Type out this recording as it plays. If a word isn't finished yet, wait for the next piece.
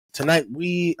Tonight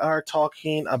we are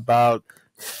talking about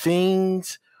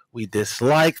things we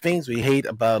dislike, things we hate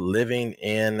about living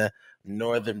in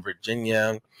Northern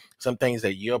Virginia. Some things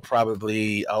that you'll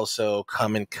probably also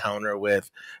come encounter with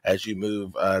as you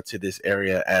move to this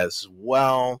area as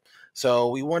well. So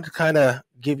we want to kind of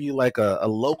give you like a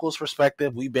local's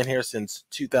perspective. We've been here since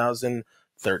 2013.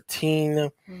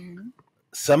 Mm-hmm.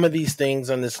 Some of these things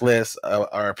on this list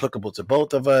are applicable to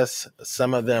both of us.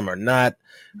 Some of them are not.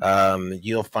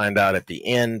 You'll find out at the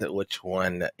end which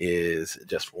one is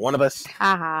just for one of us,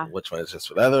 which one is just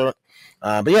for the other.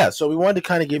 But yeah, so we wanted to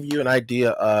kind of give you an idea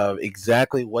of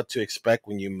exactly what to expect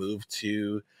when you move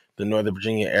to the Northern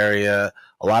Virginia area.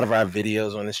 A lot of our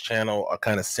videos on this channel are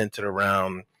kind of centered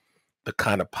around the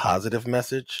kind of positive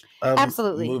message of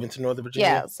Absolutely. moving to Northern Virginia.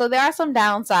 Yeah, so there are some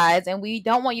downsides, and we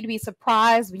don't want you to be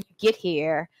surprised when you get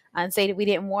here and say that we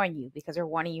didn't warn you, because we're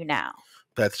warning you now.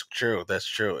 That's true. That's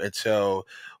true. And so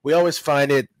we always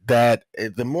find it that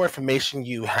the more information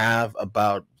you have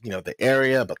about, the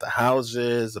area, about the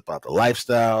houses, about the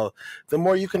lifestyle, the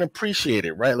more you can appreciate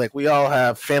it, right? Like we all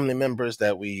have family members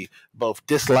that we both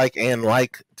dislike and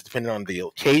like, depending on the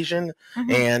occasion.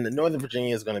 Mm-hmm. And Northern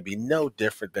Virginia is going to be no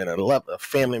different than a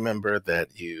family member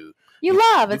that you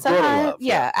love, and sometimes love.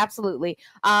 Yeah, absolutely.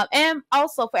 And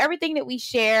also for everything that we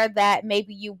share that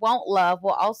maybe you won't love,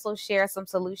 we'll also share some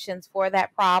solutions for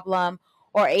that problem,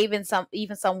 or even some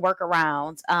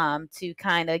workarounds to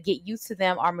kind of get used to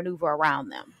them or maneuver around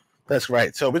them. That's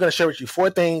right. So we're going to share with you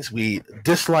 4 things we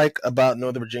dislike about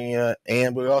Northern Virginia,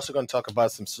 and we're also going to talk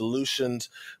about some solutions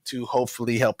to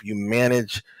hopefully help you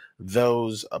manage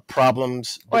those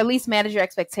problems, or at least manage your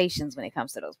expectations when it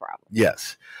comes to those problems.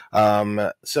 Yes.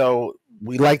 So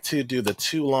we like to do the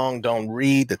too long don't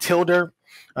read, the tilder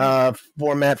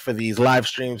format for these live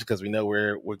streams, because we know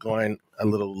we're going a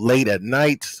little late at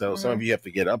night, so some of you have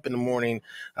to get up in the morning.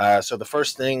 So the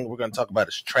first thing we're going to talk about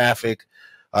is traffic.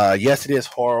 Yes, it is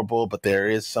horrible, but there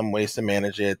is some ways to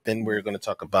manage it. Then we're going to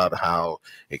talk about how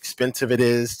expensive it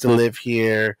is to live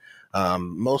here,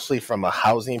 mostly from a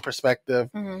housing perspective.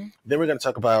 Mm-hmm. Then we're going to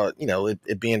talk about,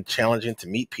 it being challenging to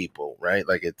meet people, right?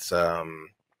 Like it's an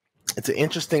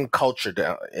interesting culture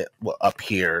down up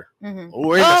here. Mm-hmm.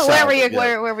 Wherever you're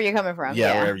coming from.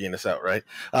 Yeah, wherever you're in the South, right?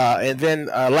 And then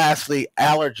lastly,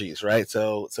 allergies, right?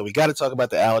 So we got to talk about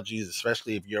the allergies,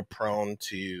 especially if you're prone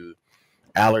to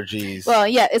allergies. Well,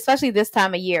 yeah, especially this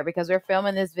time of year, because we're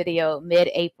filming this video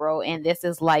mid-April, and this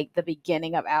is like the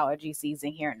beginning of allergy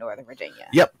season here in Northern Virginia.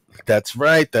 Yep, that's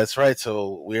right.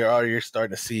 So you're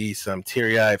starting to see some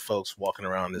teary-eyed folks walking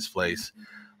around this place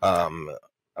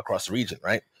across the region,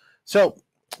 right? So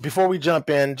before we jump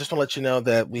in, just want to let you know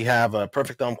that we have a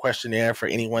perfect home questionnaire for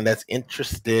anyone that's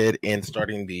interested in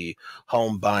starting the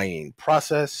home buying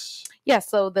process. Yes,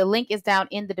 so the link is down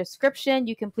in the description.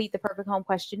 You complete the perfect home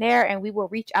questionnaire, and we will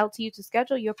reach out to you to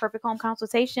schedule your perfect home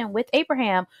consultation with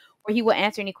Abraham, where he will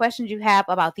answer any questions you have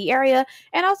about the area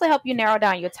and also help you narrow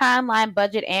down your timeline,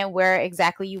 budget, and where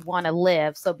exactly you want to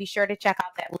live. So be sure to check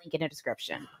out that link in the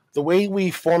description. The way we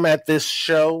format this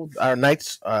show, our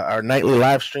nightly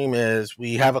live stream, is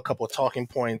we have a couple of talking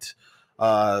points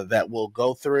that we'll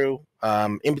go through.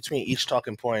 In between each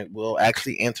talking point, we'll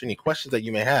actually answer any questions that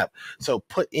you may have. So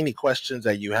put any questions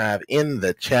that you have in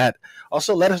the chat.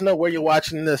 Also, let us know where you're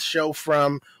watching this show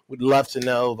from. We'd love to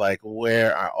know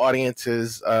where our audience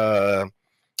is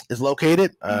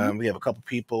located. We have a couple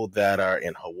people that are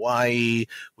in Hawaii.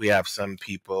 We have some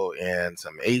people in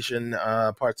some Asian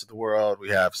parts of the world. We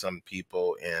have some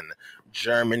people in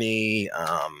Germany.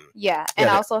 And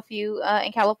also a few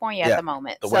in California at the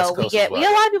moment. So we get a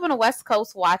lot of people on the West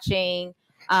Coast watching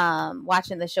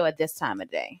the show at this time of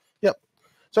day. Yep.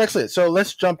 So excellent. So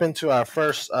let's jump into our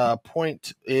first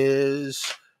point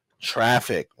is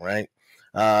traffic, right?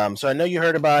 So I know you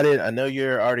heard about it. I know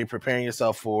you're already preparing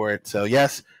yourself for it. So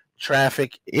yes,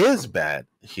 traffic is bad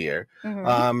here.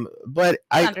 Mm-hmm. But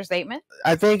understatement.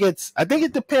 I think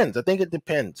it depends.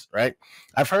 Right?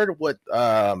 I've heard what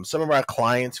some of our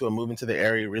clients who are moving to the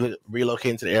area,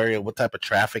 relocating to the area, what type of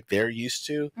traffic they're used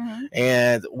to. Mm-hmm.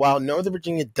 And while Northern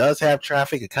Virginia does have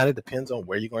traffic, it kind of depends on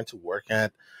where you're going to work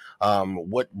at,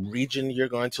 what region you're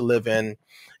going to live in,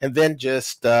 and then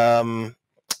just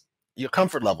your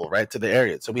comfort level, right, to the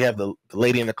area. So we have the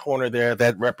lady in the corner there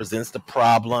that represents the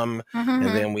problem, mm-hmm.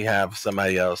 and then we have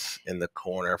somebody else in the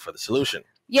corner for the solution.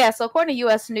 Yeah, so according to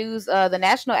U.S. News, the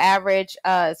national average,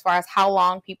 as far as how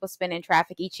long people spend in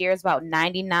traffic each year, is about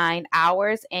 99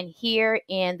 hours. And here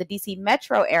in the D.C.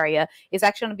 metro area, it's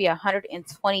actually going to be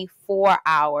 124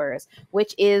 hours,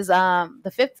 which is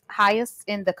the fifth highest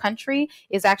in the country.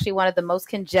 Is actually one of the most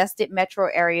congested metro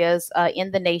areas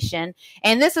in the nation.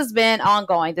 And this has been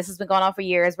ongoing. This has been going on for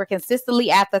years. We're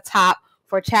consistently at the top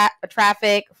for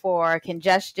traffic, for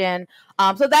congestion.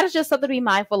 So that is just something to be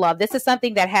mindful of. This is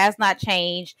something that has not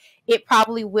changed. It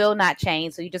probably will not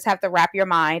change. So you just have to wrap your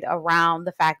mind around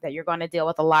the fact that you're going to deal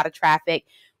with a lot of traffic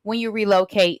when you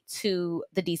relocate to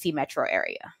the DC metro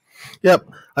area. Yep.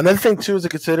 Another thing too is to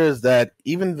consider is that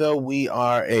even though we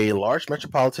are a large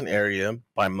metropolitan area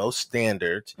by most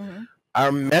standards,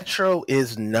 our metro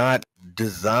is not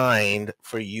designed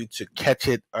for you to catch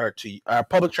it, or to our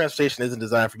public transportation isn't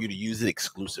designed for you to use it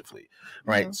exclusively,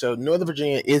 right? So Northern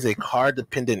Virginia is a car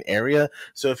dependent area.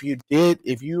 So if you're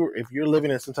living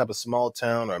in some type of small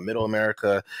town or middle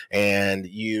America, and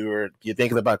you're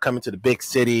thinking about coming to the big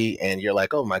city, and you're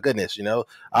like, oh my goodness,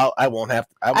 I won't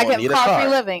need a car.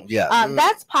 Free living. Yeah,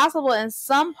 that's possible in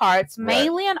some parts,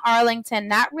 mainly in Arlington,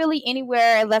 not really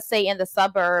anywhere, let's say in the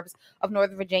suburbs of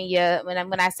Northern Virginia.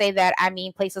 When I say that, I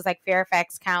mean places like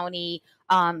Fairfax County,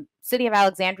 city of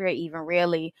Alexandria, even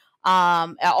really,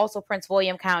 also Prince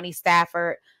William County,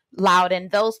 Stafford, Loudoun.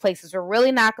 Those places are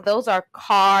really not, those are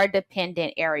car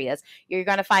dependent areas. You're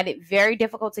going to find it very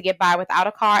difficult to get by without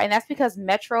a car, and that's because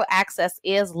metro access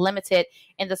is limited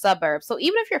in the suburbs. So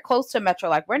even if you're close to metro,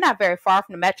 like we're not very far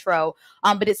from the metro,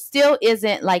 but it still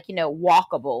isn't like,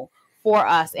 walkable for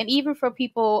us. And even for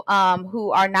people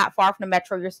who are not far from the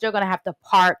metro, you're still going to have to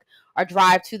park or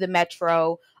drive to the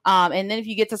metro. And then if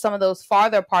you get to some of those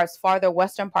farther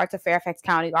western parts of Fairfax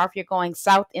County, or if you're going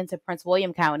south into Prince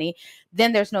William County,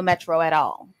 then there's no metro at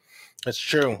all. That's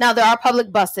true. Now, there are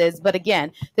public buses, but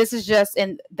again, that's just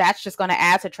going to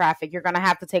add to traffic. You're going to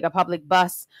have to take a public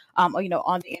bus, on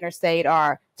the interstate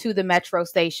or to the metro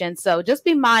station. So just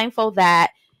be mindful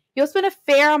that you'll spend a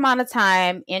fair amount of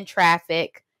time in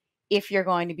traffic if you're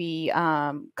going to be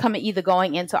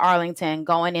going into Arlington,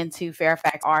 going into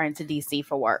Fairfax, or into DC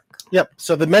for work. Yep.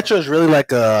 So the metro is really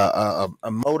like a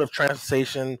mode of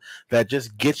transportation that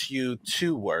just gets you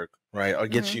to work, right? Or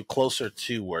gets you closer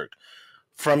to work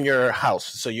from your house.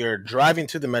 So you're driving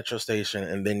to the metro station,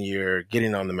 and then you're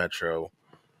getting on the metro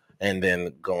and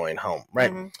then going home,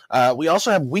 right? We also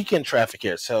have weekend traffic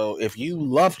here. So if you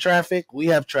love traffic, we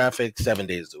have traffic 7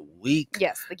 days a week.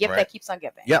 Yes, the gift that keeps on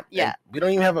giving. Yep. Yeah. And we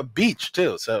don't even have a beach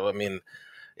too. So, I mean,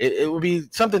 it would be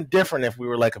something different if we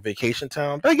were like a vacation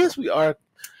town. But I guess we are.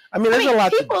 There's a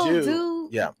lot to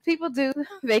do. People do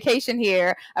vacation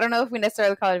here. I don't know if we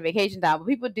necessarily call it a vacation town, but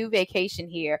people do vacation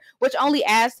here, which only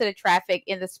adds to the traffic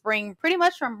in the spring, pretty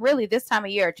much from really this time of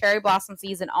year, cherry blossom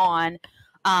season on.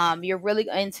 You're really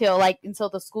until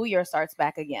the school year starts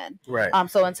back again. Right.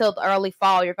 So until the early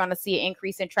fall, you're going to see an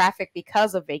increase in traffic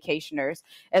because of vacationers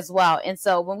as well. And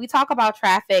so when we talk about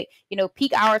traffic,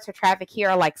 peak hours for traffic here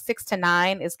are like 6 to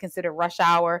 9 is considered rush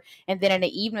hour. And then in the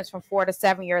evenings from 4 to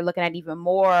 7, you're looking at even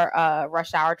more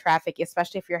rush hour traffic,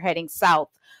 especially if you're heading south,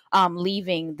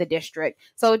 leaving the district.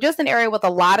 So just an area with a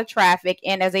lot of traffic.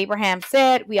 And as Abraham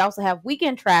said, we also have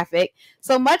weekend traffic,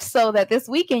 so much so that this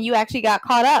weekend you actually got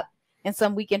caught up in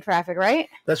some weekend traffic, right?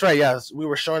 That's right. Yes, we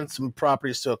were showing some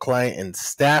properties to a client in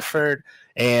Stafford,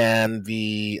 and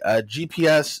the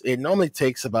GPS, it normally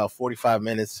takes about 45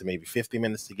 minutes to maybe 50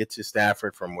 minutes to get to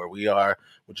Stafford from where we are,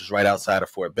 which is right outside of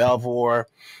Fort Belvoir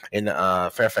in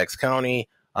Fairfax County.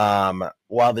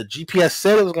 While the GPS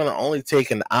said it was going to only take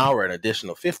an hour, an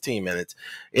additional 15 minutes,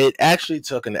 it actually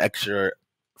took an extra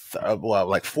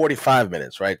like 45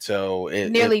 minutes, right? So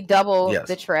nearly double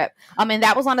the trip. And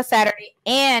that was on a Saturday,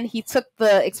 and he took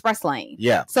the express lane.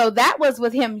 Yeah. So that was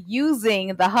with him using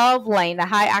the HUV lane, the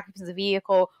high occupancy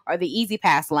vehicle, or the easy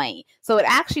pass lane. So it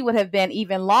actually would have been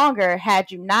even longer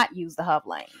had you not used the HUV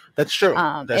lane. That's true.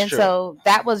 That's true. So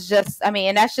that was just,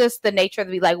 and that's just the nature of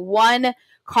the, like, one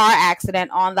car accident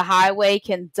on the highway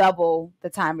can double the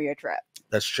time of your trip.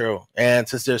 That's true. And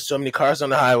since there's so many cars on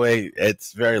the highway,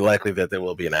 it's very likely that there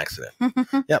will be an accident.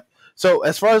 Yep. So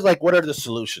as far as like, what are the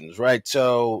solutions, right?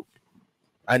 So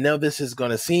I know this is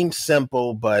going to seem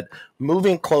simple, but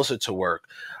moving closer to work.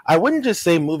 I wouldn't just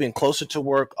say moving closer to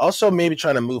work, also maybe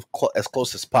trying to move as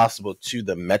close as possible to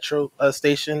the metro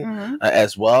station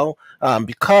as well.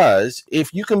 Because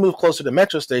if you can move closer to the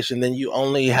metro station, then you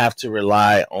only have to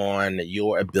rely on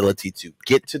your ability to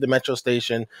get to the metro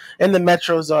station. And the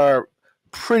metros are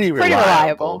pretty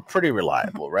reliable,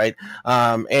 right?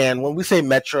 And when we say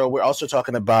Metro, we're also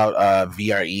talking about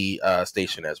VRE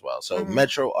station as well. So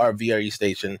Metro or VRE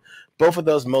station, both of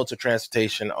those modes of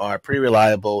transportation are pretty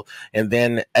reliable. And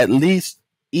then at least,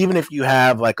 even if you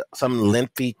have like some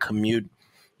lengthy commute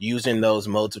using those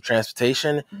modes of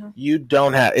transportation, you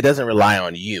don't have, it doesn't rely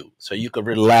on you. So you could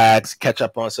relax, catch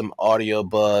up on some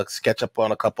audiobooks, catch up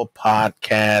on a couple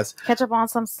podcasts, catch up on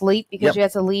some sleep because you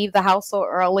had to leave the house so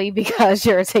early because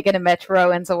you're taking a Metro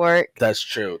into work. That's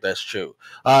true.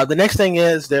 The next thing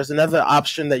is there's another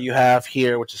option that you have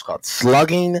here, which is called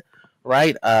slugging,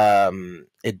 right?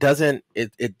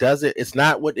 It's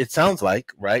not what it sounds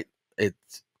like, right?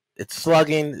 It's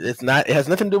slugging. It has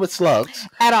nothing to do with slugs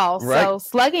at all. Right? So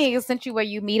slugging is essentially where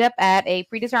you meet up at a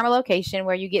predetermined location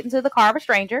where you get into the car of a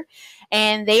stranger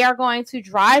and they are going to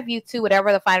drive you to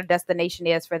whatever the final destination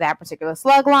is for that particular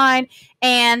slug line.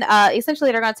 And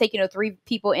essentially they're going to take, 3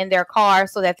 people in their car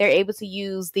so that they're able to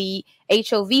use the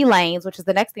HOV lanes, which is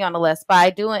the next thing on the list.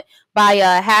 By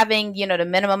having, the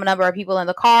minimum number of people in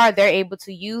the car, they're able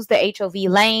to use the HOV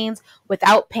lanes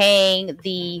without paying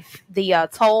the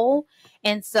toll.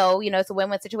 And so, it's a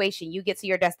win-win situation. You get to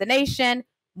your destination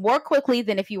more quickly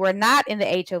than if you were not in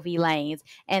the HOV lanes,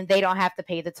 and they don't have to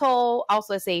pay the toll.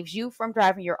 Also, it saves you from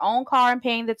driving your own car and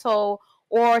paying the toll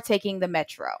or taking the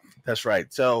Metro. That's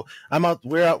right. So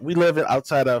we live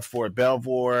outside of Fort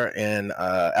Belvoir in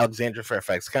Alexandria,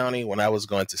 Fairfax County. When I was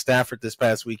going to Stafford this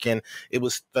past weekend, it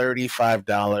was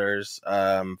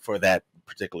 $35 for that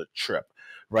particular trip.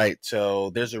 Right. So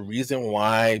there's a reason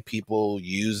why people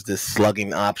use this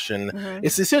slugging option.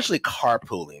 It's essentially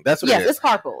carpooling. That's what it is. Yes, it's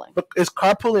carpooling. But it's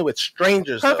carpooling with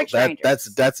strangers. Perfect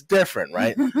strangers. That's different,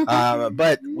 right?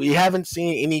 But we haven't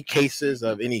seen any cases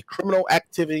of any criminal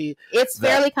activity. It's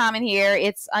fairly common here.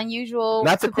 It's unusual.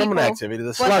 Not the criminal activity,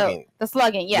 the slugging. The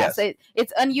slugging, yes.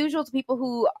 It's unusual to people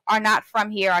who are not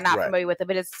from here, are not familiar with it,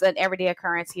 but it's an everyday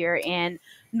occurrence here in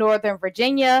Northern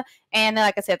Virginia. And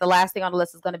like I said, the last thing on the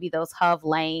list is going to be those HOV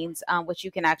lanes, which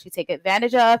you can actually take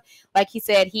advantage of. Like he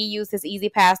said, he used his Easy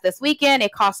Pass this weekend.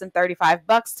 It cost him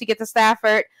 $35 to get to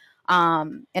Stafford.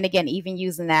 And again, even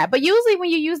using that. But usually when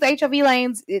you use the HOV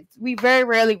lanes, we very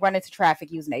rarely run into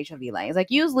traffic using the HOV lanes. Like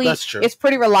usually it's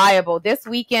pretty reliable. This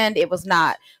weekend, it was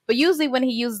not. But usually when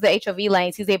he uses the HOV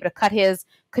lanes, he's able to cut his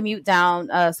commute down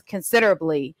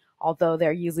considerably. Although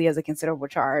there usually is a considerable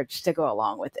charge to go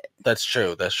along with it. That's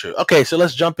true. Okay, so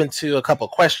let's jump into a couple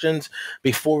questions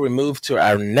before we move to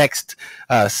our next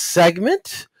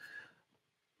segment.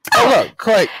 Oh, look,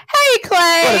 Clay. Hey,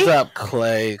 Clay. What is up,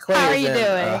 Clay? How are you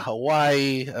doing?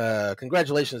 Hawaii.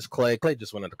 Congratulations, Clay. Clay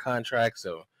just won a contract,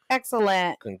 so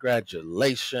excellent.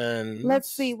 Congratulations.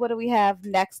 Let's see, what do we have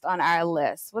next on our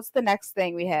list? What's the next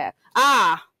thing we have?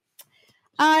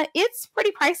 It's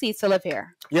pretty pricey to live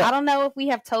here. Yeah. I don't know if we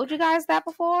have told you guys that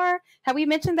before. Have we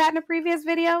mentioned that in a previous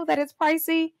video that it's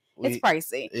pricey? It's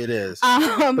pricey. It is.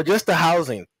 But just the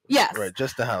housing. Yes. Right,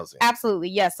 just the housing. Absolutely,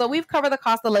 yes. So we've covered the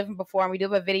cost of living before, and we do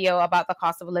have a video about the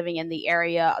cost of living in the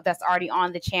area that's already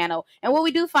on the channel. And what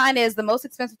we do find is the most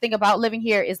expensive thing about living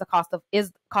here is the cost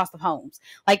of homes.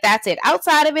 Like that's it.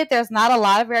 Outside of it, there's not a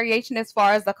lot of variation as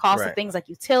far as the cost of things like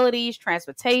utilities,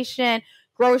 transportation,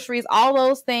 groceries. All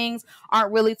those things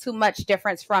aren't really too much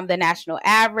difference from the national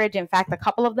average. In fact, a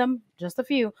couple of them, just a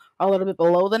few, are a little bit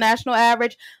below the national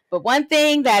average. But one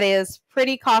thing that is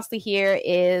pretty costly here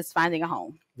is finding a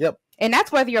home. Yep. And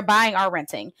that's whether you're buying or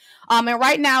renting. And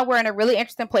right now we're in a really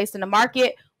interesting place in the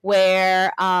market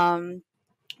where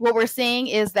what we're seeing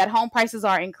is that home prices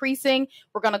are increasing.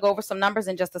 We're going to go over some numbers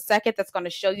in just a second that's going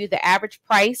to show you the average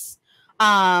price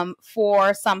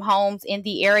for some homes in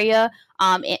the area.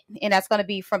 And that's going to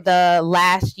be from the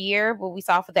last year, what we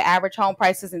saw for the average home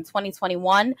prices in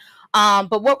 2021.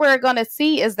 But what we're going to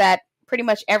see is that pretty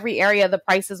much every area the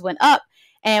prices went up.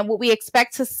 And what we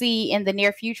expect to see in the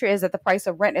near future is that the price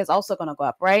of rent is also going to go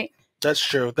up, right? That's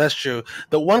true.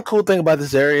 The one cool thing about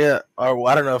this area, or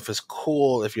I don't know if it's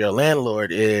cool if you're a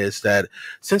landlord, is that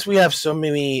since we have so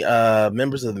many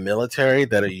members of the military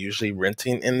that are usually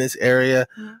renting in this area,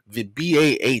 the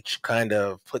BAH kind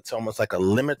of puts almost like a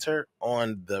limiter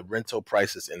on the rental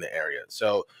prices in the area.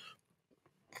 So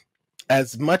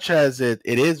as much as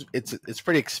it's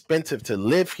pretty expensive to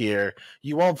live here,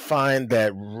 you won't find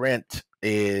that rent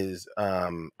is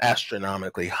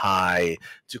astronomically high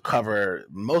to cover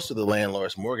most of the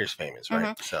landlord's mortgage payments,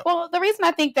 right? So, well, the reason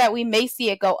I think that we may see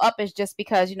it go up is just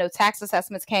because tax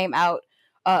assessments came out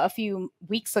a few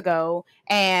weeks ago.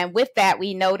 And with that,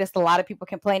 we noticed a lot of people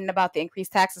complaining about the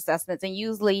increased tax assessments, and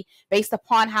usually based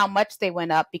upon how much they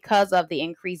went up because of the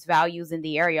increased values in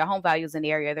the area, home values in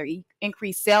the area, their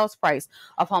increased sales price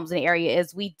of homes in the area,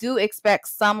 is we do expect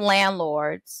some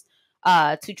landlords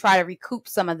to try to recoup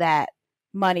some of that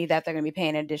money that they're going to be paying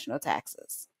in additional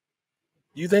taxes.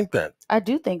 You think that? I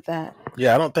do think that.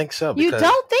 Yeah, I don't think so. You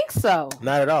don't think so?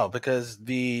 Not at all, because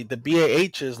the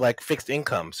BAH is like fixed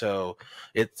income. So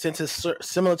since it's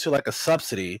similar to like a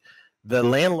subsidy, the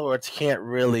landlords can't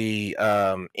really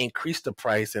increase the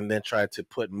price and then try to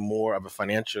put more of a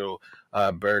financial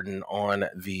burden on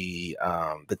the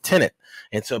tenant.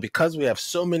 And so because we have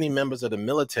so many members of the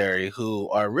military who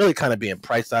are really kind of being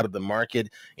priced out of the market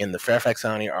in the Fairfax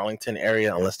County, Arlington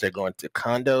area, unless they're going to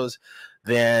condos,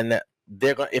 then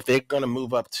if they're going to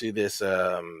move up to this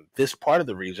this part of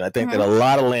the region, I think that a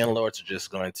lot of landlords are just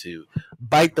going to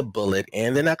bite the bullet,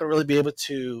 and they're not going to really be able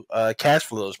to cash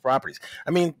flow those properties.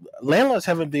 I mean, landlords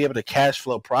haven't been able to cash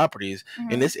flow properties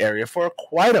in this area for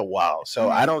quite a while, so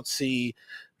I don't see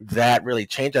that really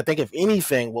change. I think if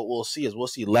anything, what we'll see is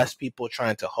less people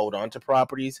trying to hold on to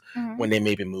properties when they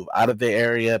maybe move out of the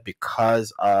area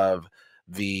because of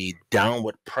the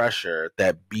downward pressure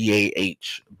that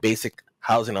BAH, basic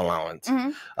housing allowance,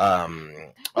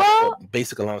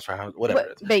 basic allowance for housing, whatever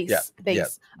it is.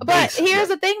 Base. But here's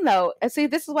the thing, though. See,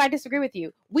 this is why I disagree with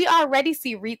you. We already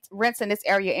see rents in this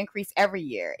area increase every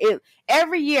year.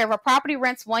 Every year, if a property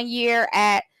rents 1 year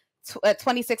at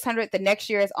 $2,600, the next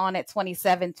year is on at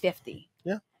 $2,750.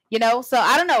 Yeah. You know, so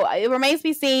I don't know. It remains to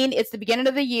be seen. It's the beginning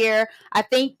of the year. I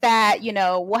think that, you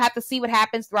know, we'll have to see what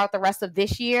happens throughout the rest of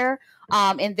this year.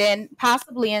 And then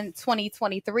possibly in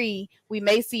 2023, we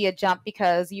may see a jump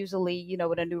because usually, you know,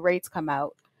 when the new rates come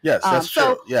out. Yes, that's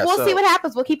true. Yeah, we'll see what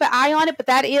happens. We'll keep an eye on it, but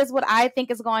that is what I think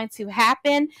is going to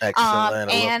happen. Excellent.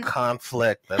 A little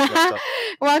conflict. That's what's up.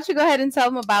 Why don't you go ahead and tell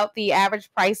them about the average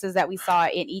prices that we saw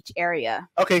in each area?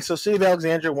 Okay, so City of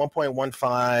Alexandria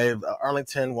 1.15,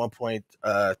 Arlington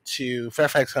 1.2,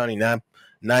 Fairfax County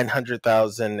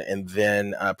 900,000, and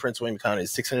then Prince William County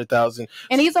is 600,000.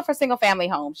 And these are for single family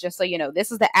homes, just so you know.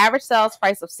 This is the average sales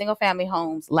price of single family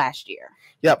homes last year.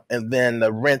 Yep, and then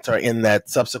the rents are in that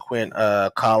subsequent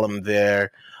column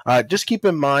there. Just keep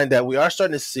in mind that we are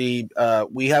starting to see,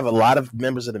 we have a lot of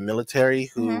members of the military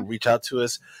who reach out to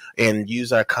us and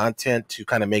use our content to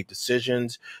kind of make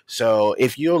decisions. So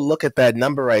if you look at that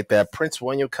number right there, Prince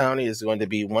William County is going to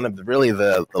be one of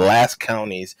the last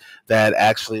counties that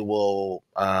actually will,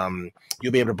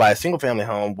 you'll be able to buy a single family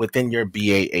home within your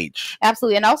BAH.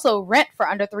 Absolutely. And also rent for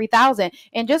under $3,000.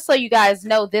 And just so you guys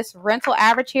know, this rental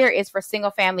average here is for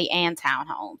single family and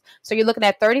townhomes. So you're looking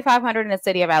at $3,500 in the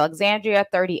city of Alexandria,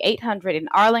 $3,800 in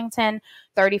Arlington,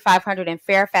 $3,500 in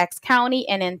Fairfax County,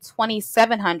 and then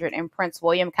 $2,700 in Prince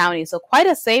William County. So quite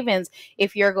a savings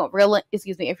if you're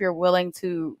willing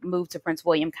to move to Prince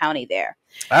William County there.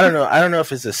 I don't know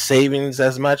if it's a savings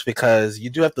as much, because you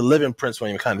do have to live in Prince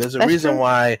William County. There's a reason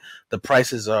why the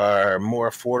prices are more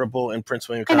affordable in Prince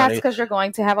William County. And that's because you're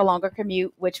going to have a longer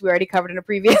commute, which we already covered in the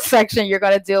previous section. You're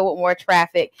going to deal with more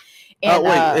traffic. And,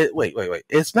 wait.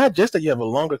 It's not just that you have a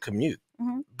longer commute.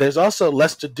 There's also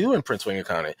less to do in Prince William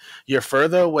County. You're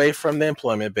further away from the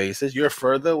employment bases. You're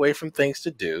further away from things to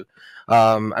do.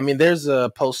 I mean, there's a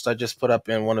post I just put up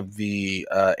in one of the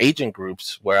agent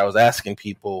groups where I was asking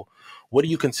people, what do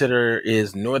you consider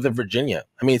is Northern Virginia?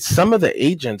 I mean, some of the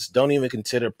agents don't even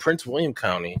consider Prince William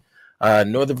County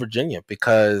Northern Virginia,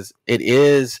 because it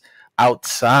is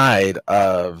outside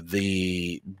of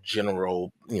the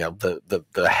general, you know,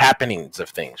 the happenings of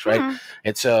things, right?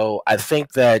 And so I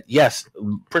think that, yes,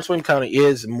 Prince William County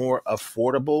is more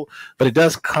affordable, but it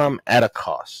does come at a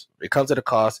cost. It comes at a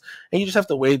cost, and you just have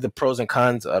to weigh the pros and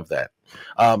cons of that.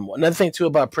 Another thing too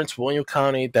about Prince William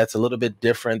County that's a little bit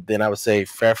different than, I would say,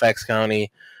 Fairfax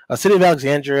County, City of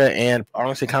Alexandria and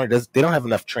Arlington County, they don't have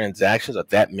enough transactions, or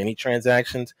that many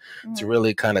transactions, to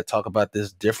really kind of talk about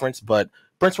this difference. But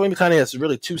Prince William County has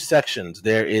really two sections.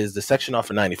 There is the section off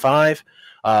of 95,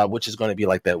 which is going to be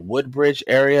like that Woodbridge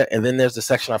area. And then there's the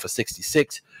section off of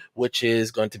 66, which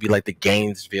is going to be like the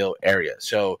Gainesville area.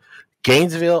 So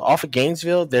off of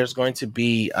Gainesville, there's going to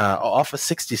be off of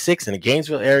 66 in the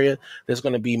Gainesville area, there's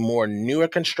going to be more newer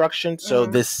construction. So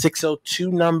this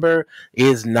 602 number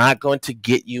is not going to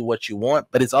get you what you want,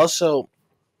 but it's also,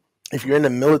 if you're in the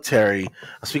military,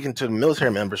 I'm speaking to the military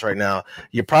members right now,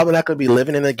 you're probably not going to be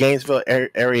living in the Gainesville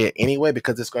area anyway,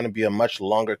 because it's going to be a much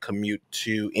longer commute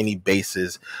to any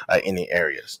bases in the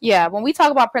areas. Yeah, when we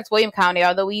talk about Prince William County,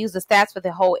 although we use the stats for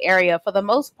the whole area, for the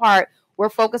most part, we're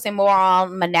focusing more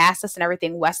on Manassas and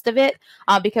everything west of it,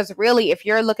 because really, if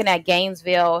you're looking at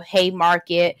Gainesville,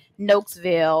 Haymarket,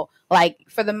 Nokesville, like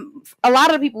a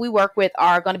lot of the people we work with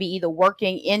are going to be either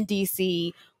working in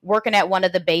DC, working at one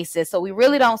of the bases. So we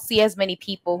really don't see as many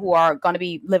people who are going to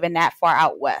be living that far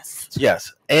out west.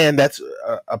 Yes, and that's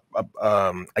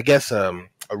I guess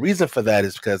a reason for that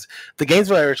is because the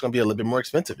Gainesville area is going to be a little bit more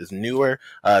expensive. It's newer.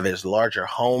 There's larger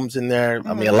homes in there. Mm-hmm.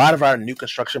 I mean, a lot of our new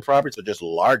construction properties are just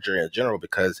larger in general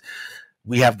because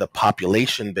we have the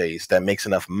population base that makes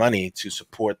enough money to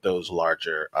support those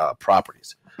larger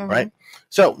properties. Mm-hmm. Right.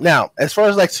 So now, as far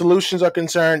as like solutions are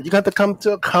concerned, you got to come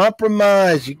to a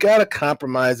compromise. You got to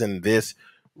compromise in this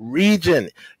region.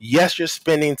 Yes, you're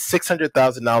spending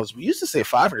 $600,000. We used to say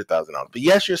 $500,000, but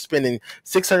yes, you're spending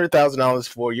 $600,000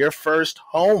 for your first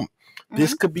home. Mm-hmm.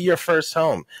 This could be your first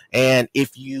home. And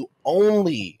if you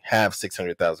only have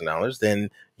 $600,000, then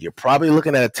you're probably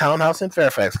looking at a townhouse in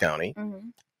Fairfax County. Mm-hmm.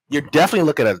 You're definitely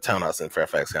looking at a townhouse in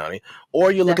Fairfax County, or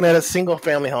you're looking at a single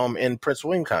family home in Prince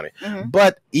William County. Mm-hmm.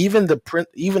 But even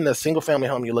the single family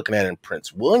home you're looking at in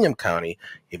Prince William County,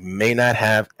 it may not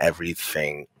have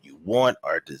everything you want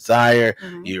or desire.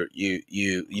 Mm-hmm.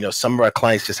 You know, some of our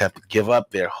clients just have to give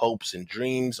up their hopes and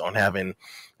dreams on having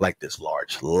like this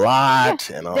large lot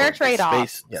and all their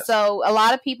trade-offs. Yes. So a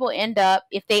lot of people end up,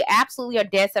 if they absolutely are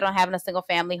dead set on having a single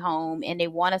family home and they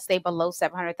want to stay below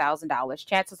 $700,000,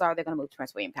 chances are they're going to move to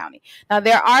Prince William County. Now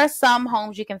there are some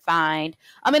homes you can find.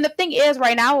 I mean, the thing is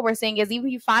right now what we're seeing is even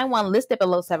if you find one listed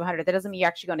below 700, that doesn't mean you're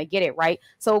actually going to get it, right?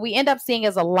 So what we end up seeing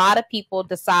is a lot of people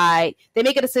decide, they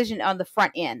make a decision on the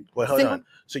front end. Well, hold on.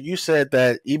 So you said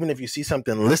that even if you see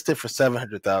something listed for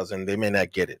 $700,000, they may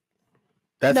not get it.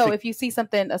 If you see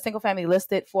something, a single family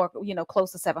listed for,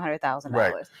 close to $700,000.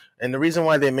 Right. And the reason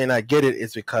why they may not get it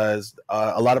is because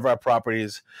a lot of our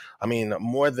properties, I mean,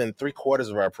 more than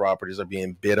 3/4 of our properties are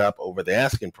being bid up over the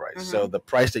asking price. Mm-hmm. So the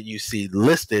price that you see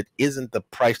listed isn't the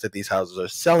price that these houses are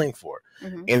selling for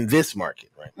mm-hmm. in this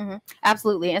market, right? Mm-hmm.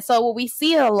 Absolutely. And so what we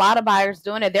see a lot of buyers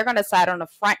doing it, they're going to decide on the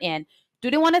front end, do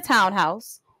they want a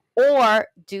townhouse or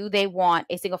do they want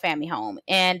a single family home?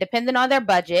 And depending on their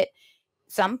budget,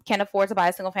 some can afford to buy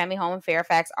a single family home in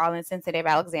Fairfax, Arlington, City of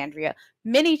Alexandria.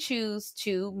 Many choose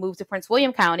to move to Prince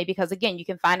William County because, again, you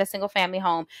can find a single family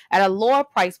home at a lower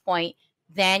price point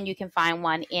than you can find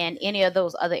one in any of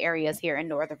those other areas here in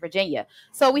Northern Virginia.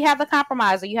 So we have the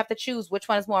compromise, or you have to choose which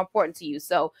one is more important to you.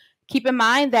 So keep in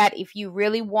mind that if you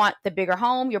really want the bigger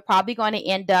home, you're probably going to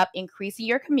end up increasing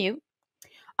your commute.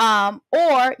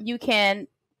 Or you can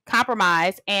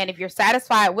compromise, and if you're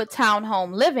satisfied with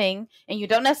townhome living and you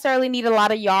don't necessarily need a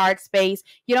lot of yard space,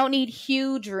 you don't need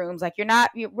huge rooms, like we're not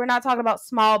talking about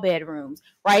small bedrooms,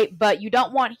 right? But you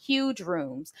don't want huge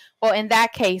rooms. Well, in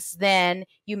that case, then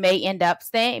you may end up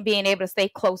being able to stay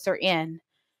closer in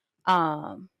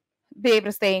Fairfax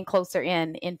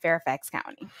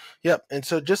County. Yep. And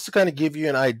so just to kind of give you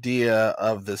an idea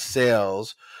of the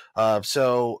sales,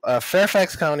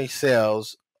 Fairfax County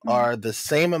sales are the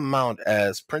same amount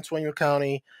as Prince William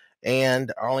County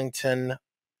and Arlington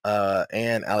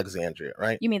and Alexandria,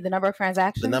 right? You mean the number of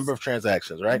transactions? The number of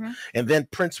transactions, right? Mm-hmm. And then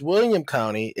Prince William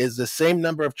County is the same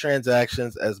number of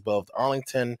transactions as both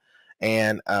Arlington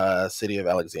and City of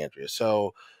Alexandria.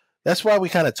 So that's why we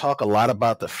kind of talk a lot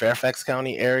about the Fairfax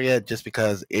County area, just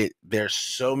because there's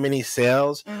so many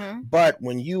sales. Mm-hmm. But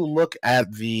when you look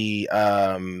at the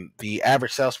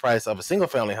average sales price of a single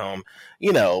family home,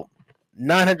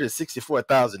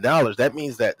 $964,000. That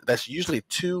means that's usually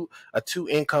a two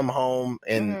income home,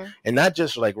 and mm-hmm. and not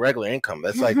just like regular income.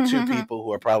 That's like two people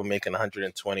who are probably making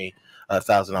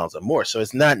 $120,000 or more. So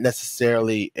it's not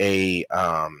necessarily it's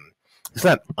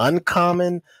not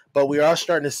uncommon, but we are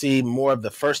starting to see more of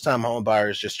the first time home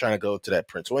buyers just trying to go to that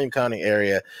Prince William County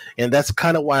area, and that's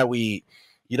kind of why you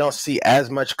don't see as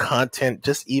much content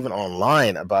just even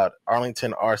online about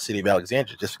Arlington or City of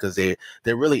Alexandria, just because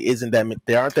there really isn't there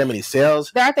aren't that many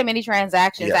sales. There aren't that many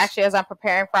transactions. Yes. Actually, as I'm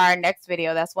preparing for our next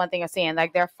video, that's one thing I'm seeing.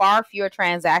 Like, there are far fewer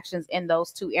transactions in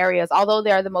those two areas, although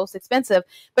they are the most expensive.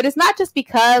 But it's not just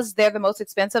because they're the most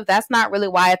expensive. That's not really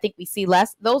why I think we see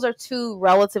less. Those are two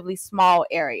relatively small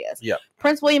areas. Yeah.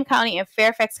 Prince William County and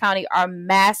Fairfax County are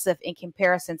massive in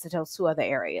comparison to those two other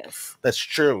areas. That's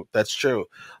true. The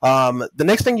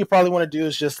next thing you probably want to do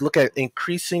is just look at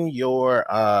increasing your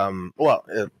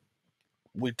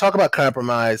we talk about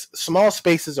compromise. Small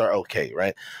spaces are okay,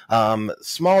 right?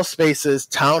 Small spaces,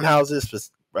 townhouses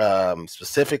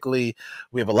specifically.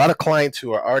 We have a lot of clients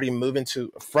who are already moving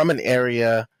from an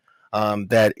area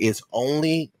that is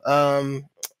only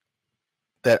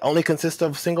that only consist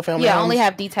of single family homes. only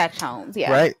have detached homes.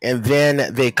 Yeah. Right. And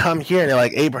then they come here and they're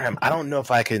like, Abraham, I don't know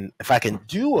if I can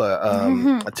do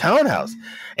a townhouse.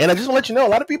 And I just want to let you know, a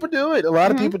lot of people do it. A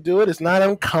lot of people do it. It's not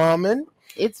uncommon.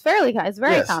 It's very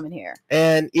common here.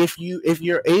 And if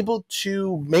you're able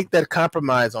to make that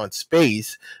compromise on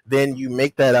space, then you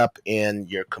make that up in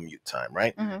your commute time,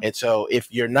 right? And so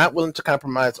if you're not willing to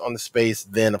compromise on the space,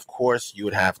 then of course you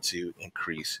would have to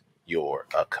increase your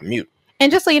commute.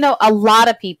 And just so you know, a lot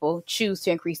of people choose to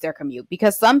increase their commute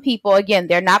because some people, again,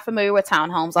 they're not familiar with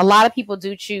townhomes. A lot of people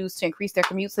do choose to increase their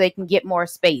commute so they can get more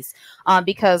space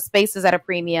because space is at a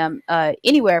premium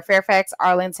anywhere, Fairfax,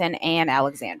 Arlington, and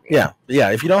Alexandria. Yeah.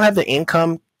 If you don't have the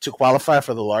income to qualify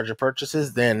for the larger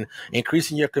purchases, then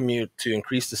increasing your commute to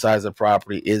increase the size of the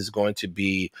property is going to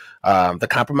be the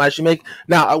compromise you make.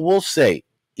 Now, I will say,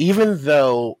 even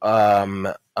though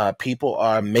people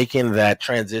are making that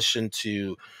transition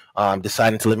to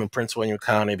deciding to live in Prince William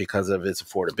County because of its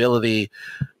affordability,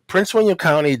 Prince William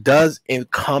County does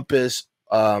encompass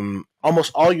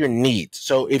almost all your needs.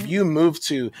 So if you move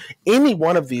to any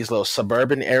one of these little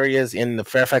suburban areas in the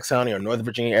Fairfax County or Northern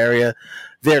Virginia area,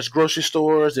 there's grocery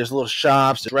stores, there's little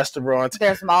shops, there's restaurants,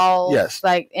 there's malls,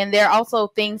 and there are also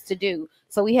things to do.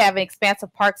 So we have an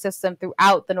expansive park system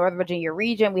throughout the Northern Virginia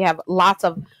region. We have lots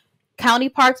of county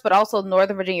parks, but also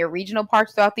Northern Virginia regional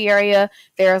parks throughout the area.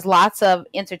 There's lots of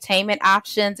entertainment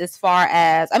options as far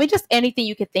as, just anything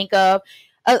you could think of.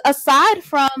 Aside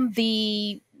from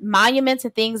the monuments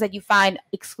and things that you find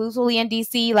exclusively in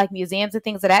DC, like museums and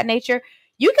things of that nature,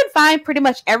 you can find pretty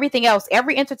much everything else.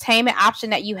 Every entertainment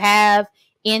option that you have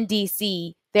in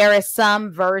DC, there is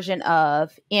some version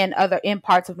of in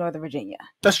parts of Northern Virginia.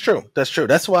 That's true.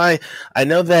 That's why I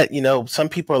know that, some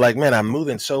people are like, man, I'm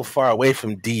moving so far away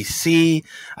from DC.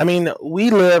 We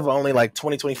live only like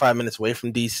 20, 25 minutes away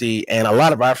from DC, and a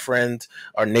lot of our friends,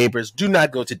 our neighbors do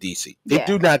not go to DC. They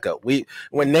do not go.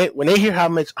 When they hear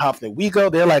how often we go,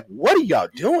 they're like, what are y'all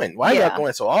doing? Why are y'all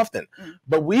going so often?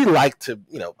 But we like to,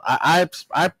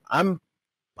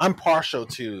 I'm partial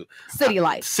to city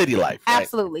life. Right?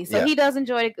 Absolutely. So he does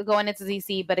enjoy going into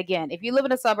DC. But again, if you live in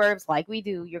the suburbs like we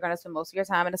do, you're going to spend most of your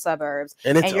time in the suburbs.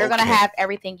 And you're going to have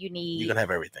everything you need. You're going to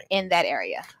have everything in that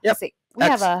area. Yep. We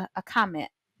have a comment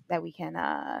that we can,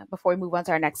 before we move on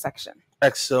to our next section.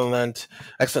 Excellent.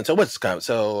 So what's the comment?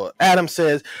 So Adam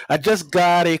says, I just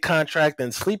got a contract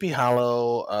in Sleepy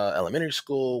Hollow Elementary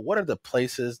School. What are the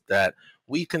places that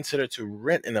we consider to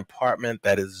rent an apartment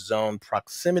that is zone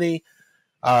proximity?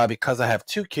 Because I have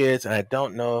 2 kids and I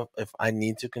don't know if I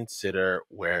need to consider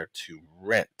where to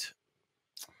rent.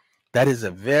 That is a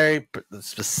very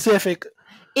specific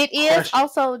It is question.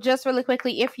 Also, just really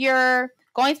quickly, if you're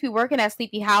going to be working at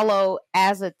Sleepy Hollow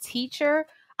as a teacher,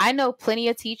 I know plenty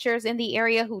of teachers in the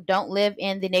area who don't live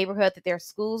in the neighborhood that their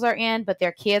schools are in, but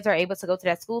their kids are able to go to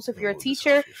that school. So if you're a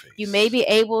teacher, you may be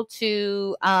able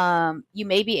to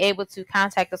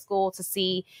contact the school to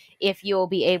see if you'll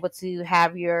be able to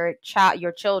have your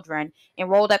children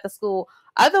enrolled at the school.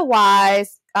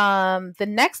 Otherwise, the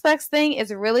next best thing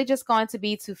is really just going to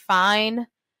be to find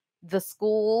the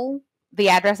school, the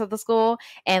address of the school,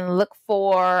 and look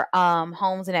for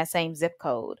homes in that same zip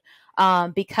code.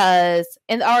 Or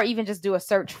even just do a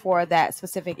search for that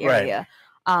specific area.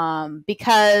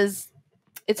 Because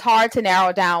it's hard to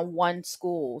narrow down one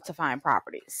school to find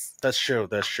properties. That's true.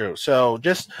 So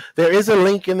there is a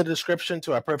link in the description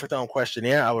to our Perfect Home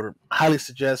questionnaire. I would highly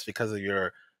suggest, because of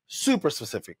your super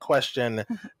specific question,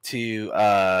 to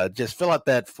just fill out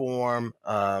that form,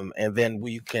 and then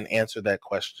we can answer that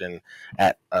question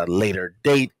at a later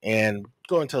date and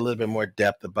go into a little bit more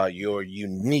depth about your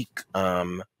unique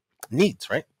needs,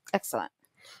 right? Excellent.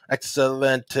 So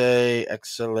the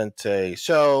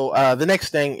next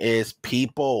thing is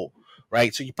people,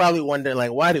 right? So you're probably wondering,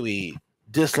 like, why do we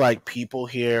dislike people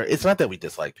here? It's not that we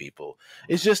dislike people.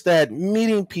 It's just that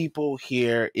meeting people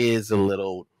here is a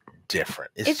little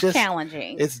different. It's just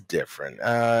challenging. It's different.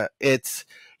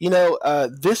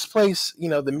 This place,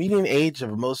 the median age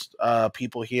of most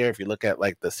people here, if you look at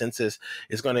like the census,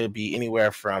 is going to be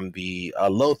anywhere from the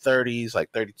low 30s,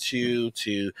 like 32,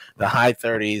 to the high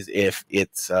 30s if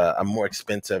it's a more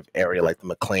expensive area like the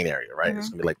McLean area, right? It's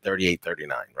going to be like 38,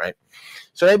 39, right?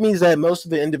 So that means that most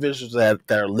of the individuals that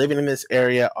are living in this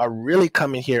area are really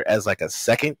coming here as like a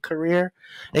second career.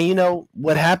 And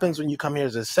what happens when you come here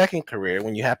as a second career,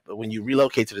 when you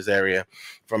relocate to this area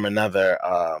from another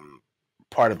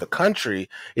part of the country,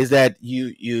 is that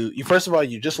you first of all,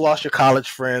 you just lost your college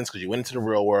friends because you went into the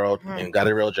real world and got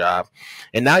a real job,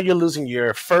 and now you're losing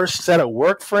your first set of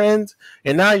work friends,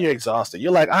 and now you're exhausted.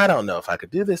 You're like, I don't know if I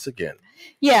could do this again.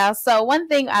 Yeah, so one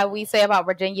thing we say about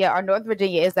Virginia or North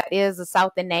Virginia is that it is a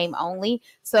South in name only.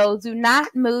 So do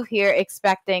not move here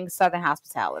expecting Southern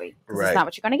hospitality because it's Right. not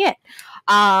what you're going to get.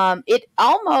 It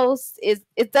almost is,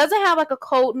 it doesn't have like a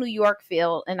cold New York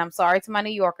feel. And I'm sorry to my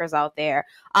New Yorkers out there.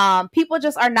 People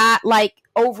just are not like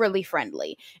overly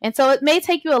friendly. And so it may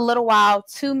take you a little while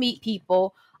to meet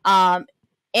people.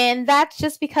 And that's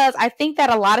just because I think that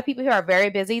a lot of people here are very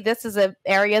busy. This is an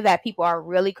area that people are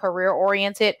really career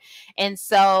oriented. And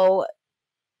so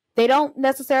they don't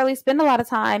necessarily spend a lot of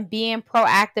time being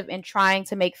proactive and trying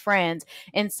to make friends.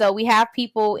 And so we have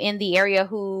people in the area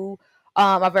who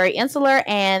are very insular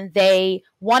and they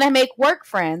want to make work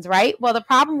friends, right? Well, the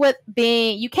problem with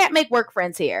being, you can't make work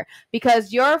friends here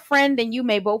because your friend and you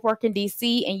may both work in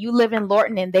DC and you live in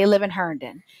Lorton and they live in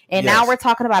Herndon. And now we're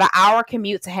talking about an hour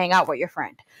commute to hang out with your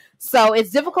friend. So it's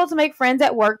difficult to make friends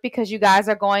at work because you guys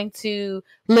are going to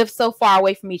live so far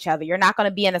away from each other. You're not going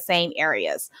to be in the same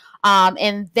areas.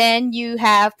 And then you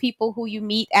have people who you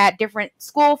meet at different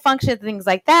school functions, things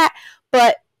like that.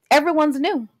 But everyone's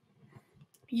new.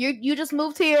 You just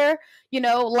moved here,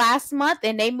 last month,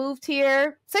 and they moved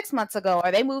here 6 months ago,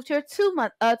 or they moved here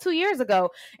 2 years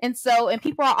ago, and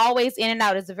people are always in and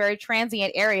out. It's a very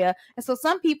transient area, and so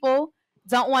some people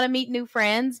don't want to meet new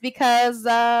friends because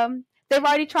they've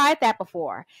already tried that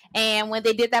before, and when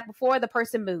they did that before, the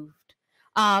person moved.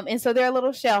 And so they're a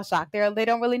little shell shocked. They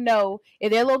don't really know.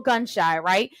 They're a little gun shy,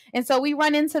 right? And so we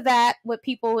run into that with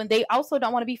people, and they also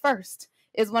don't want to be first.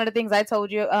 Is one of the things I told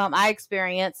you I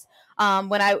experienced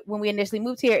when we initially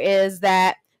moved here, is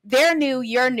that they're new,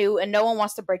 you're new, and no one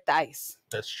wants to break the ice.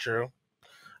 That's true.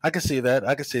 I can see that.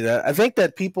 I think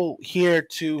that people here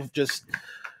too, just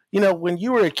when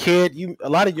you were a kid, a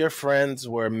lot of your friends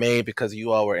were made because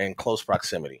you all were in close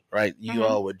proximity, right? You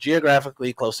all were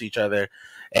geographically close to each other,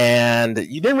 and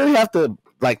you didn't really have to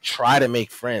like try to make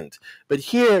friends. But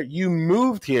here, you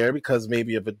moved here because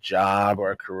maybe of a job or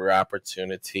a career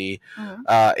opportunity,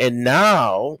 and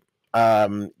now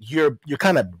you're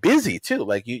kind of busy too.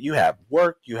 Like you have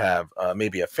work, you have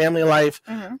maybe a family life.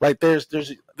 Like there's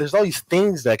all these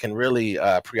things that can really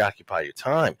preoccupy your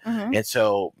time, and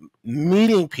so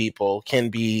meeting people can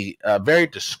be very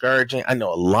discouraging. I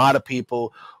know a lot of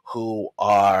people who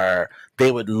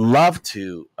they would love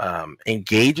to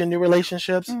engage in new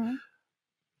relationships,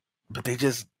 but they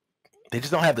just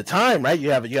don't have the time, right?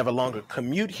 You have a longer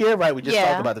commute here, right? We just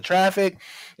talked about the traffic,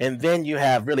 and then you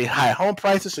have really high home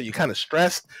prices, so you're kind of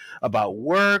stressed about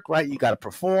work, right? You got to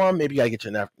perform. Maybe you got to get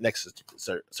your next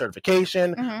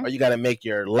certification, or you got to make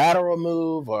your lateral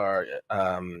move, or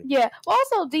Well,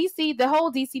 also DC, the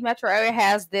whole DC metro area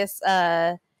has this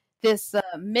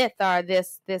myth or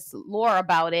this lore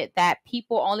about it that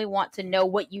people only want to know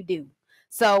what you do.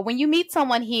 So when you meet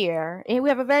someone here, and we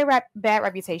have a very bad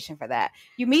reputation for that.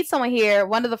 You meet someone here,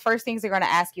 one of the first things they're going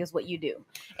to ask you is what you do.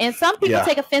 And some people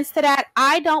take offense to that.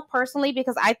 I don't personally,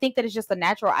 because I think that it's just a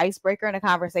natural icebreaker in a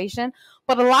conversation.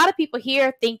 But a lot of people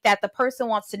here think that the person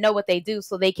wants to know what they do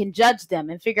so they can judge them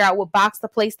and figure out what box to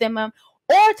place them in,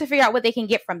 or to figure out what they can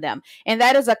get from them. And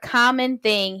that is a common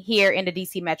thing here in the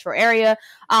DC metro area.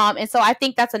 And so I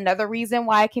think that's another reason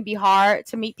why it can be hard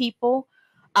to meet people.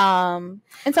 And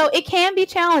so it can be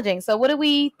challenging. So what do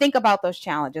we think about those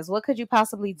challenges? What could you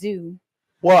possibly do?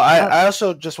 Well, I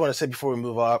also just want to say before we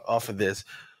move off of this,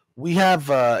 we have,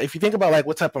 if you think about like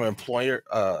what type of employer,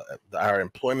 our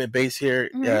employment base here,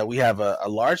 we have a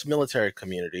large military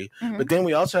community, but then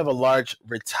we also have a large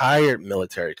retired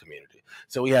military community.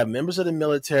 So we have members of the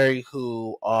military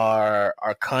who are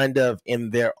kind of in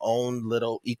their own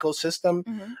little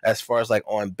ecosystem as far as like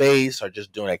on base or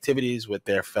just doing activities with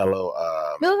their fellow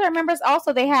military members.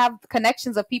 Also, they have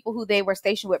connections of people who they were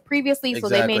stationed with previously, so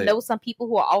they may know some people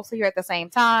who are also here at the same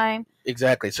time.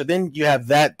 Exactly. So then you have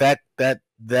that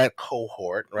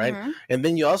cohort, right? And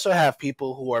then you also have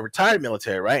people who are retired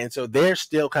military, right? And so they're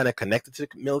still kind of connected to the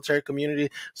military community,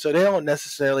 so they don't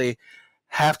necessarily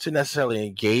have to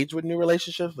engage with new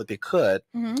relationships, but they could.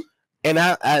 And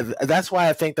I that's why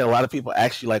I think that a lot of people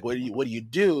actually like, what do you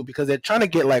do? Because they're trying to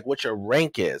get like what your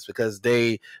rank is, because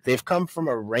they've come from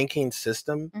a ranking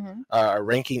system, a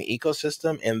ranking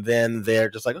ecosystem, and then they're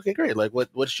just like, okay, great. Like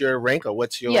what's your rank, or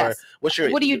what do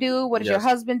you do? What does your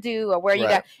husband do, or where you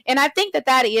got? And I think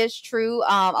that is true.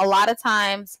 A lot of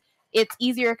times it's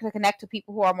easier to connect to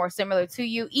people who are more similar to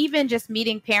you. Even just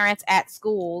meeting parents at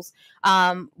schools,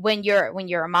 when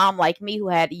you're a mom like me who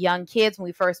had young kids when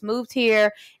we first moved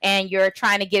here, and you're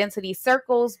trying to get into these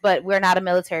circles, but we're not a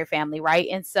military family, right?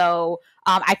 And so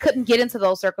I couldn't get into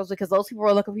those circles because those people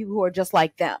were looking for people who are just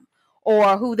like them,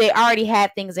 or who they already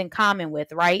had things in common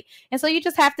with, right? And so you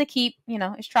just have to keep,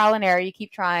 it's trial and error. You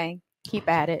keep trying. keep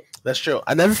at it. That's true.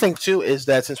 Another thing too is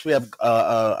that since we have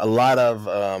a lot of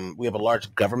we have a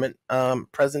large government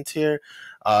presence here,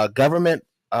 government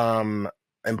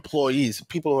employees,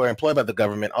 people who are employed by the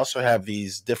government, also have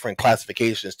these different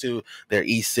classifications too. They're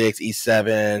E6,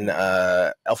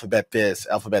 E7, alphabet this,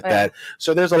 alphabet that.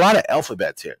 So there's a lot of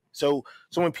alphabets here. So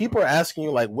when people are asking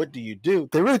you like, what do you do?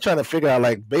 They're really trying to figure out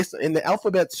like, based in the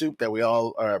alphabet soup that we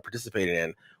all are participating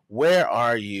in, where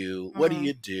are you? What do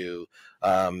you do?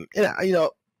 I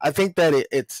think that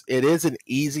it is an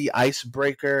easy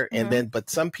icebreaker, and then but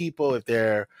some people, if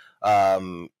they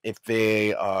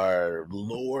are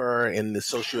lower in the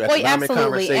socioeconomic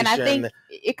conversation, and I think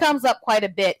it comes up quite a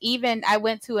bit. Even I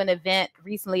went to an event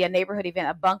recently, a neighborhood event,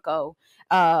 a bunko,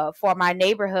 for my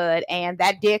neighborhood, and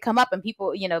that did come up, and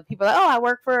people are like, oh, I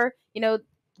work for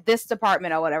this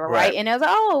department or whatever, right? And I was like,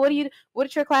 oh,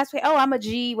 what's your class? Oh, I'm a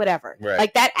G, whatever. Right.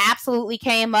 Like that absolutely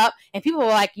came up, and people were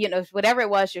like, whatever it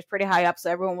was, she was pretty high up,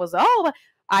 so everyone was, oh,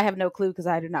 I have no clue because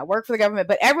I do not work for the government,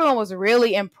 but everyone was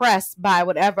really impressed by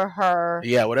whatever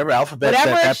alphabet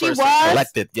that she person was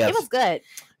selected. Yes, it was good.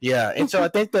 Yeah, and so I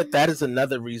think that is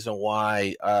another reason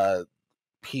why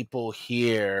people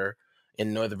here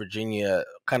in Northern Virginia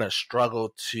kind of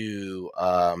struggle to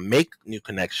make new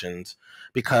connections,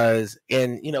 because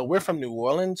we're from New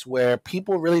Orleans, where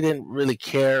people really didn't really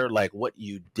care like what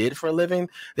you did for a living.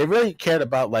 They really cared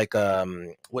about like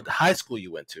what high school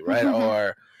you went to, right?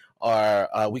 Or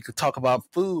we could talk about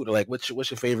food, like what's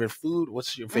your favorite food?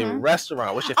 What's your favorite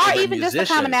restaurant? What's your favorite musician? Or even musician? just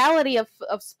the commonality of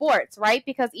sports, right?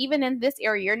 Because even in this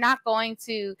area, you're not going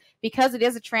to, because it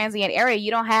is a transient area,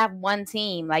 you don't have one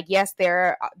team. Like, yes,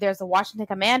 there's the Washington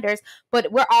Commanders,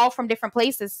 but we're all from different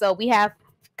places. So we have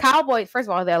Cowboys. First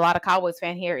of all, there are a lot of Cowboys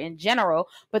fans here in general,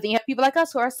 but then you have people like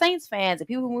us who are Saints fans, and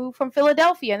people who move from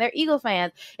Philadelphia and they're Eagle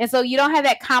fans. And so you don't have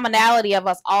that commonality of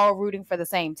us all rooting for the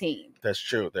same team. That's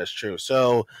true.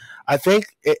 So I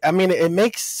think, it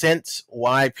makes sense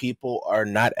why people are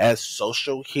not as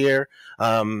social here.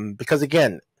 Because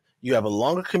again, you have a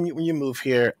longer commute when you move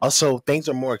here. Also, things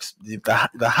are more,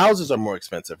 the houses are more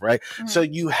expensive, right? So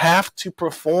you have to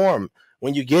perform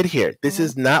when you get here. This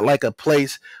is not like a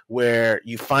place where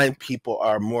you find people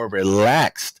are more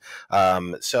relaxed.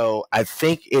 So I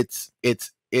think it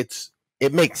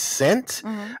makes sense.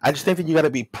 I just think that you got to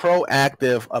be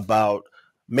proactive about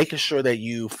making sure that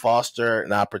you foster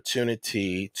an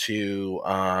opportunity to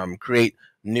create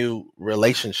new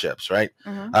relationships, right?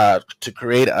 To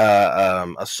create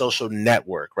a social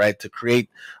network, right? To create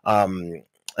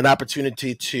an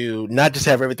opportunity to not just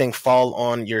have everything fall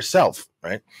on yourself,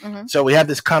 right? So we have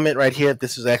this comment right here.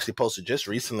 This was actually posted just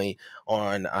recently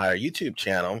on our YouTube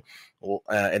channel,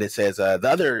 and it says,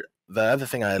 the other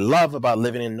thing I love about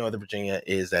living in Northern Virginia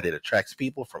is that it attracts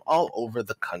people from all over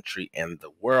the country and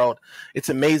the world. It's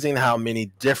amazing how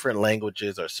many different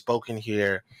languages are spoken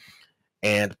here.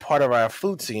 And part of our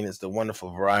food scene is the wonderful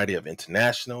variety of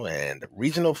international and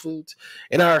regional foods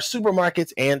in our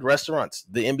supermarkets and restaurants.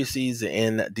 The embassies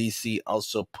in DC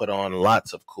also put on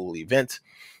lots of cool events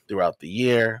throughout the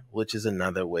year, which is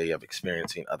another way of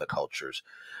experiencing other cultures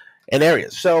and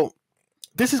areas. So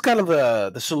this is kind of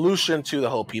the solution to the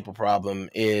whole people problem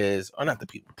is, or not the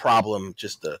people problem,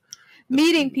 just the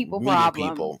meeting people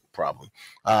problem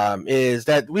is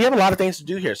that we have a lot of things to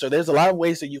do here. So there's a lot of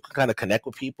ways that you can kind of connect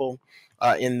with people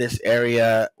in this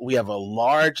area. We have a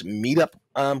large meetup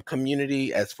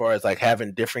community as far as like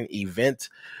having different events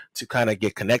to kind of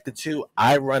get connected to.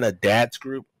 I run a dads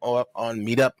group on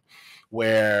Meetup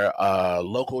where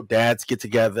local dads get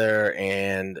together,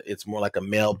 and it's more like a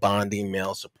male bonding,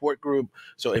 male support group.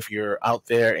 So if you're out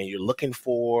there and you're looking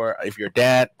for, if you're a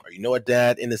dad or you know a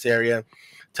dad in this area,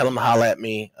 tell them to holler at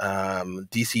me.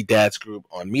 DC Dads Group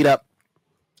on Meetup.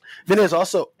 Then there's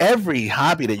also every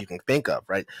hobby that you can think of,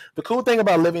 right? The cool thing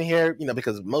about living here,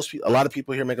 because a lot of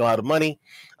people here make a lot of money.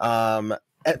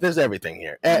 There's everything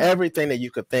here. Everything that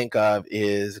you could think of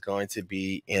is going to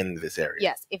be in this area.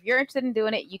 Yes, if you're interested in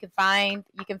doing it, you can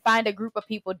find a group of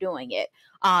people doing it.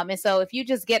 And so if you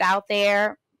just get out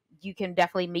there, you can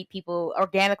definitely meet people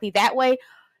organically that way.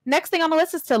 Next thing on the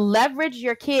list is to leverage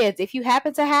your kids. If you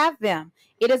happen to have them,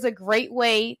 it is a great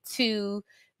way to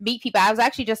meet people. I was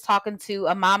actually just talking to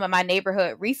a mom in my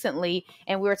neighborhood recently,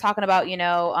 and we were talking about,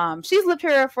 she's lived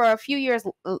here for a few years.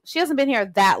 She hasn't been here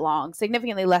that long,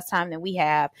 significantly less time than we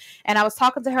have. And I was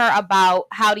talking to her about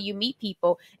how do you meet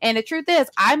people. And the truth is,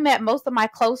 I met most of my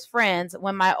close friends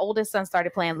when my oldest son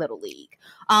started playing Little League.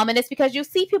 And it's because you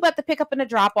see people at the pickup and the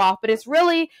drop off, but it's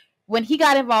really when he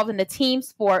got involved in a team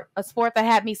sport, a sport that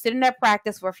had me sitting at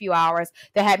practice for a few hours,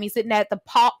 that had me sitting at the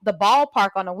ballpark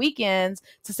on the weekends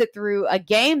to sit through a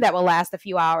game that will last a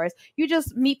few hours, you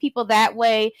just meet people that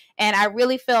way. And I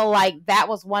really feel like that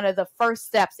was one of the first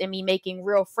steps in me making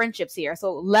real friendships here.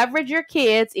 So leverage your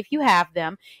kids if you have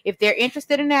them. If they're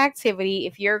interested in an activity,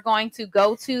 if you're going to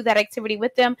go to that activity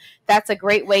with them, that's a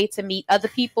great way to meet other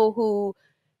people who,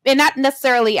 and not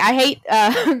necessarily, I hate,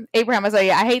 Abraham, I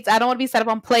don't want to be set up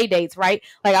on play dates, right?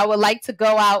 Like, I would like to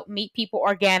go out, meet people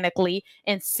organically,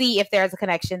 and see if there's a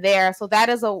connection there. So that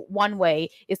is one way,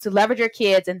 is to leverage your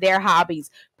kids and their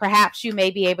hobbies. Perhaps you may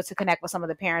be able to connect with some of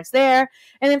the parents there.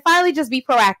 And then finally, just be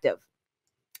proactive,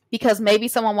 because maybe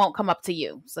someone won't come up to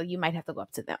you. So you might have to go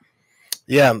up to them.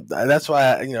 Yeah, that's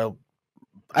why,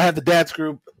 I have the dads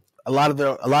group. A lot of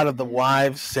the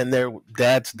wives send their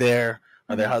dads there,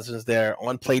 or their husbands there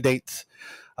on play dates,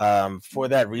 for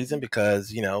that reason,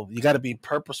 because you got to be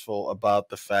purposeful about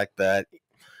the fact that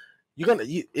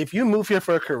if you move here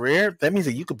for a career, that means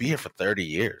that you could be here for 30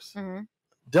 years.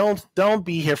 Don't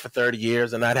be here for 30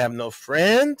 years and not have no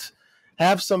friends.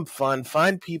 Have some fun.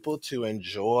 Find people to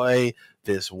enjoy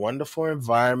this wonderful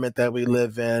environment that we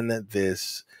live in.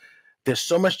 There's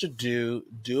so much to do.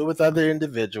 Do it with other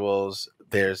individuals.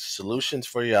 There's solutions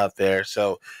for you out there.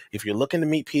 So if you're looking to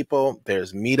meet people,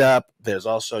 there's Meetup. There's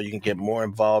also, you can get more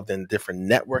involved in different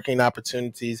networking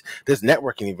opportunities. There's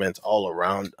networking events all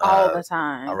around, all the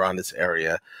time around this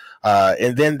area.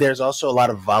 And then there's also a lot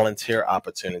of volunteer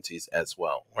opportunities as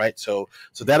well, right? So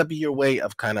that'll be your way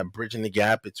of kind of bridging the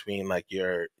gap between like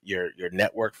your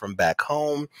network from back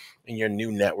home and your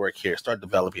new network here. Start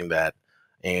developing that,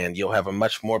 and you'll have a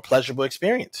much more pleasurable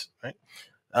experience, right?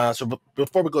 So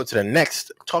before we go to the next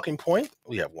talking point,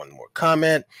 we have one more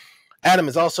comment. Adam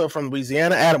is also from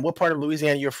Louisiana. Adam, what part of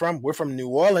Louisiana you're from? We're from New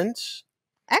Orleans.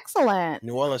 Excellent.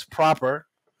 New Orleans proper.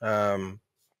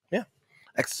 Yeah,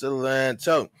 excellent.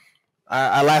 So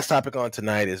our last topic on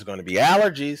tonight is going to be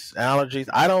allergies. Allergies.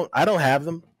 I don't have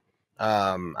them.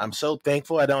 I'm so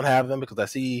thankful I don't have them, because I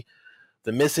see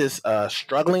the missus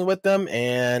struggling with them,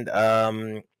 and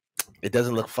it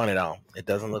doesn't look fun at all. It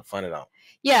doesn't look fun at all.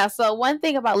 Yeah, so one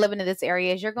thing about living in this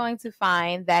area is you're going to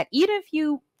find that even if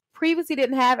you previously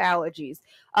didn't have allergies,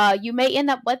 you may end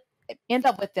up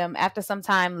with them after some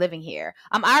time living here.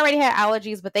 I already had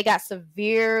allergies, but they got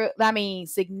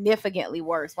significantly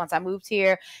worse once I moved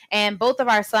here. And both of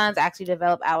our sons actually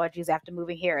developed allergies after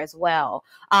moving here as well.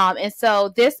 And so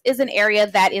this is an area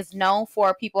that is known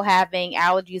for people having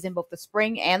allergies in both the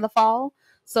spring and the fall.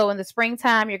 So in the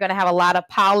springtime, you're going to have a lot of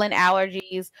pollen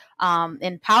allergies,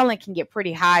 and pollen can get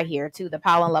pretty high here too. The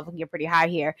pollen level can get pretty high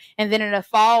here. And then in the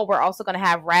fall, we're also going to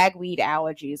have ragweed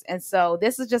allergies. And so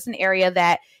this is just an area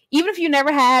that even if you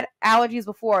never had allergies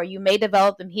before, you may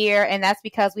develop them here. And that's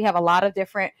because we have a lot of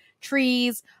different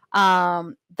trees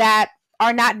that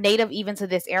are not native even to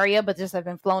this area, but just have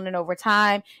been flown in over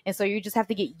time. And so you just have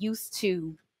to get used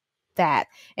to that.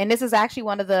 And this is actually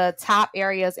one of the top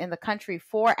areas in the country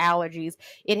for allergies.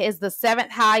 It is the 7th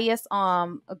highest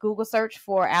Google search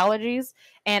for allergies,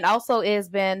 and also has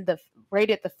been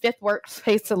rated the 5th worst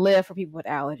place to live for people with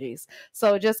allergies.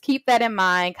 So just keep that in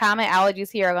mind. Common allergies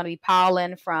here are going to be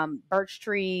pollen from birch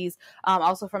trees,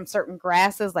 also from certain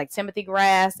grasses like Timothy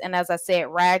grass, and as I said,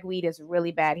 ragweed is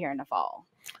really bad here in the fall.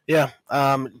 Yeah.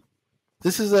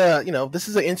 This is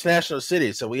an international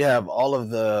city, so we have all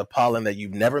of the pollen that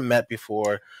you've never met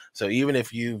before. So even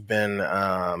if you've been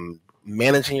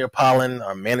managing your pollen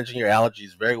or managing your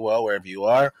allergies very well wherever you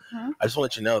are, I just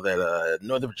want to let you know that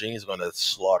Northern Virginia is going to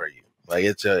slaughter you. Like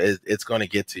it's going to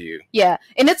get to you. Yeah,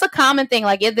 and it's a common thing.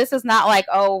 Like this is not like,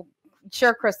 oh,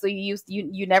 sure, Crystal, you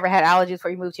never had allergies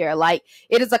before you moved here. Like,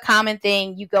 it is a common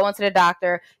thing. You go into the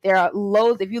doctor, there are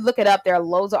loads, if you look it up, there are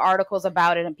loads of articles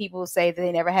about it, and people who say that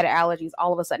they never had allergies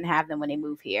all of a sudden have them when they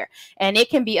move here. And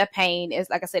it can be a pain. It's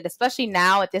like I said, especially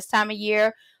now at this time of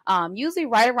year. Usually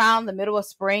right around the middle of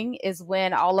spring is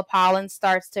when all the pollen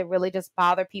starts to really just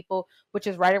bother people, which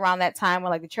is right around that time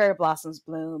when like the cherry blossoms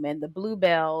bloom and the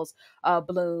bluebells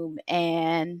bloom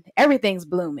and everything's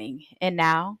blooming. And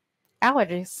now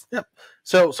allergies. Yep.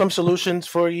 So some solutions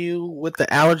for you with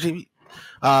the allergy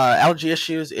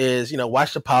issues is,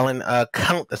 watch the pollen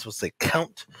count. That's what say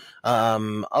count.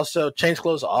 Also change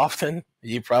clothes often.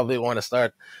 You probably want to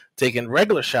start taking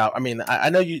regular shower. I mean,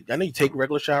 I know you take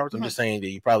regular showers. I'm just saying that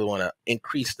you probably want to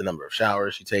increase the number of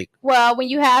showers you take. Well, when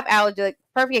you have allergy, like,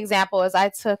 perfect example is I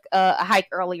took a hike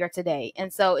earlier today.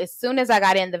 And so as soon as I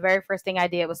got in, the very first thing I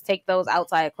did was take those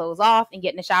outside clothes off and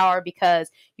get in the shower,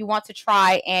 because you want to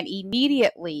try and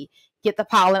immediately get the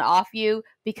pollen off you,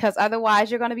 because otherwise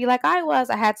you're going to be like I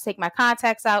had to take my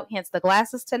contacts out, hence the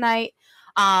glasses tonight.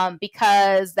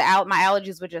 because my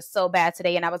allergies were just so bad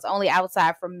today, and I was only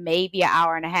outside for maybe an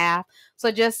hour and a half.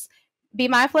 So just be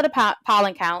mindful of the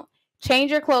pollen count.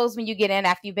 Change your clothes when you get in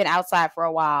after you've been outside for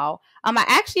a while. I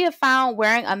actually have found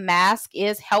wearing a mask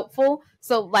is helpful.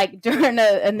 So like during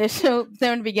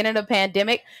the beginning of the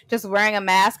pandemic, just wearing a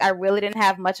mask, I really didn't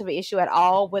have much of an issue at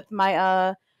all with my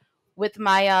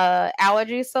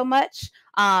allergies so much.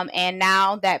 And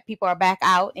now that people are back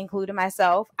out, including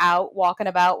myself, out walking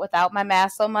about without my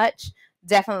mask so much,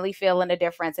 definitely feeling the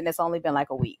difference. And it's only been like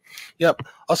a week. Yep.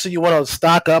 Also, you want to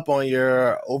stock up on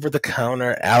your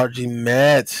over-the-counter allergy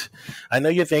meds. I know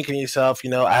you're thinking to yourself,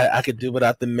 I could do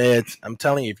without the meds. I'm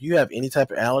telling you, if you have any type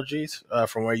of allergies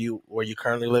from where you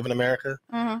currently live in America,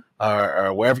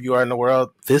 or wherever you are in the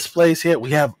world, this place here, we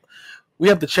have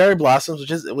the cherry blossoms,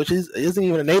 which isn't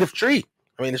even a native tree.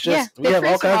 I mean, it's just we have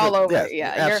all kinds of over.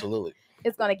 Absolutely.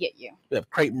 It's gonna get you. We have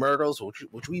crepe myrtles,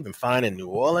 which we even find in New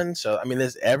Orleans. So I mean,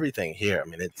 there's everything here. I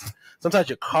mean, it's sometimes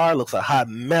your car looks a hot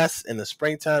mess in the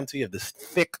springtime too. You have this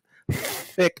thick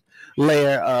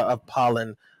layer of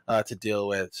pollen to deal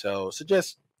with. So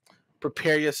just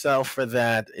prepare yourself for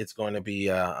that. It's going to be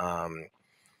a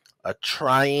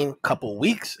trying couple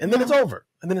weeks, and then it's over.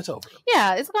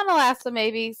 Yeah, it's going to last for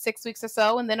maybe 6 weeks or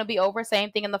so, and then it'll be over.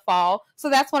 Same thing in the fall. So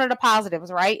that's one of the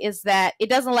positives, right? Is that it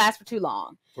doesn't last for too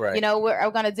long. Right. We're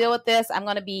going to deal with this. I'm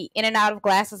going to be in and out of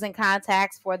glasses and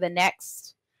contacts for the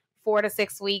next 4 to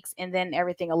 6 weeks, and then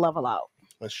everything will level out.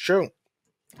 That's true.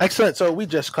 Excellent. So we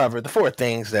just covered the 4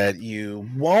 things that you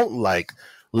won't like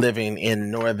living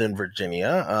in Northern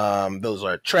Virginia. Those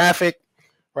are traffic,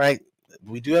 right?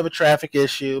 We do have a traffic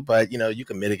issue, but you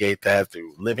can mitigate that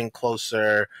through living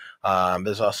closer.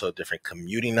 There's also different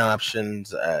commuting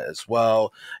options as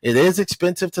well. It is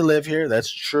expensive to live here.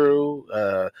 That's true.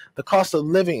 The cost of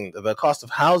living, the cost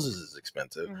of houses is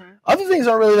expensive. Other things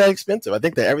aren't really that expensive. I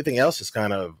think that everything else is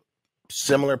kind of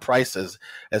similar prices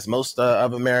as most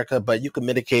of America, but you can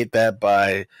mitigate that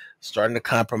by starting to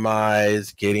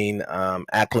compromise, getting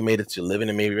acclimated to living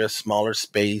in maybe a smaller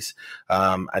space.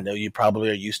 I know you probably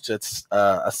are used to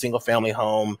a single family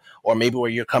home, or maybe where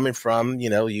you're coming from,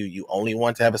 you only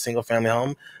want to have a single family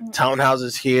home.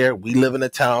 Townhouses here, we live in a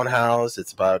townhouse.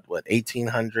 It's about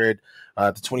 1,800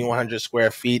 to 2,100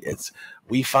 square feet.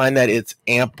 We find that it's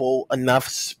ample enough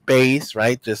space,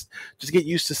 right? Just get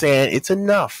used to saying it's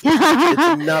enough.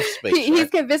 It's enough space. He's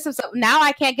convinced himself. Now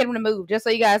I can't get him to move, just so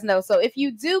you guys know. So if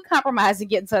you do compromise and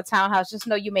get into a townhouse, just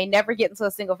know you may never get into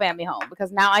a single family home,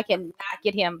 because now I cannot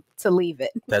get him to leave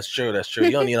it. That's true.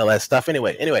 You don't need all that stuff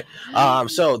anyway.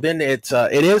 So then it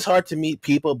is hard to meet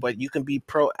people, but you can be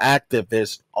proactive.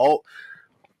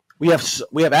 We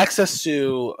have access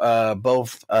to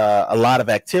both a lot of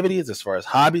activities as far as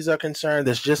hobbies are concerned.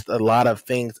 There's just a lot of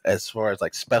things as far as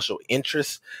like special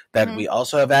interests that we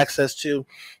also have access to.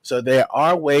 So there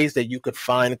are ways that you could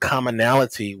find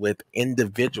commonality with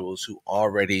individuals who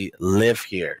already live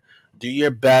here. Do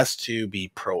your best to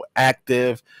be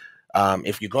proactive.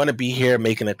 If you're going to be here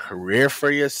making a career for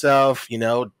yourself,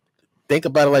 think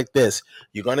about it like this.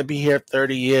 You're going to be here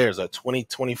 30 years or 20,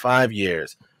 25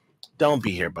 years. Don't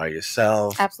be here by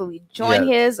yourself. Absolutely. Join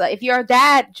his, if you're a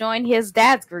dad, join his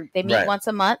dad's group. They meet once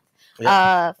a month for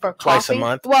coffee. Twice a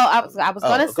month. Well, I was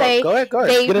going to say, go ahead.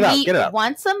 They Get meet it out.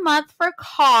 once a month for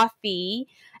coffee,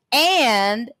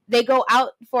 and they go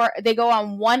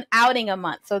on one outing a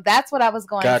month. So that's what I was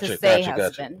going to say,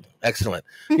 husband. Excellent.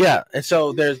 Yeah. And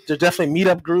so there's definitely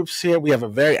meetup groups here. We have a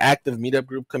very active meetup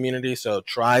group community. So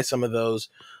try some of those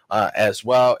as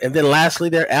well. And then lastly,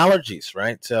 there are allergies,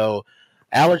 right? So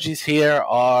allergies here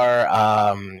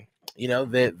are,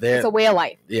 it's a way of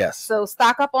life. Yes. So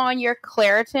stock up on your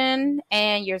Claritin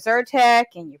and your Zyrtec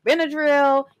and your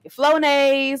Benadryl, your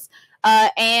Flonase,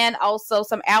 and also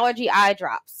some allergy eye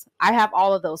drops. I have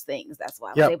all of those things. That's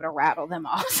why I was able to rattle them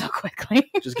off so quickly.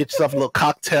 Just get yourself a little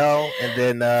cocktail and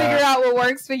then figure out what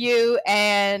works for you,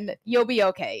 and you'll be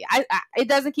okay. It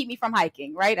doesn't keep me from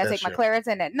hiking, right? I take my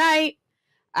Claritin at night.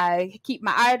 I keep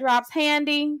my eye drops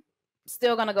handy.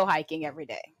 Still gonna go hiking every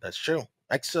day. That's true.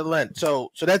 Excellent.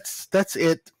 So that's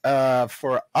it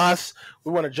for us.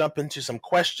 We want to jump into some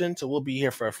questions. So we'll be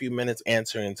here for a few minutes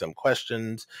answering some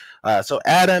questions. So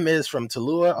Adam is from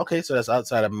Tallulah. Okay, so that's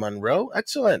outside of Monroe.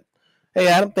 Excellent. Hey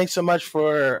Adam, thanks so much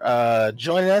for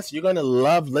joining us. You're gonna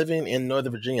love living in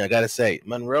Northern Virginia. I gotta say,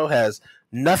 Monroe has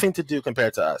nothing to do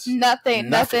compared to us.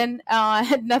 Nothing on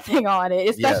it.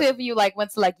 Especially if you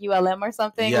went to ULM or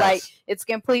something. It's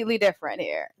completely different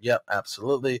here. Yep,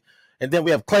 absolutely. And then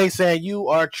we have Clay saying, you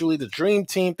are truly the dream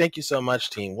team. Thank you so much,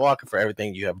 Team Walker, for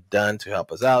everything you have done to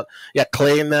help us out. Yeah,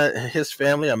 Clay and his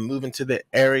family are moving to the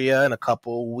area in a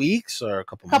couple weeks or a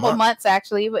couple months,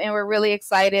 actually. And we're really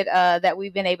excited that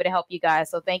we've been able to help you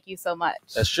guys. So thank you so much.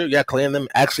 That's true. Yeah, Clay and them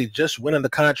actually just winning the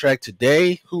contract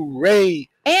today. Hooray.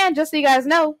 And just so you guys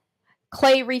know,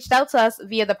 Clay reached out to us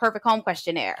via the Perfect Home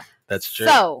Questionnaire. That's true.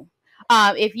 So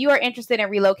if you are interested in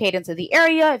relocating to the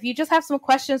area, if you just have some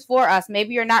questions for us,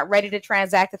 maybe you're not ready to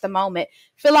transact at the moment,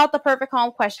 fill out the Perfect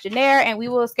Home Questionnaire and we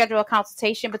will schedule a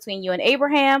consultation between you and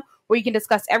Abraham where you can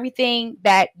discuss everything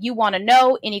that you want to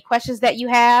know, any questions that you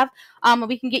have, and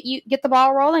we can get the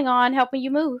ball rolling on helping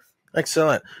you move.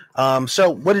 Excellent. So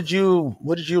what did you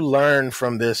learn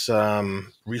from this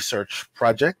research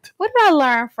project? What did I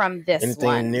learn from this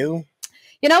Anything new?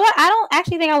 You know what? I don't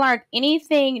actually think I learned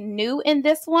anything new in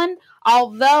this one,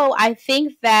 although I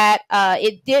think that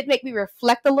it did make me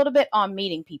reflect a little bit on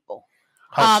meeting people.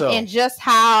 How so? And just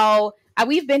how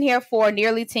we've been here for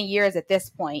nearly 10 years at this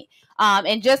point.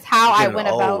 And just how I went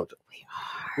about.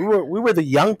 We were the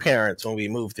young parents when we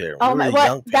moved here.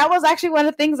 That was actually one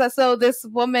of the things. So this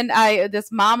woman,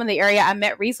 this mom in the area I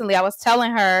met recently, I was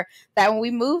telling her that when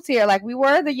we moved here, like we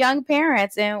were the young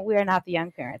parents, and we're not the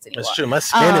young parents anymore. That's true. My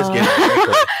skin is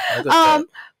getting wrinkled.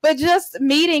 But just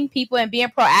meeting people and being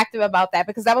proactive about that,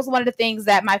 because that was one of the things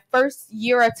that my first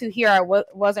year or two here, I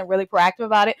wasn't really proactive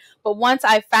about it. But once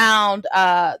I found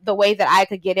the way that I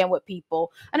could get in with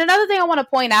people. And another thing I want to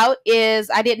point out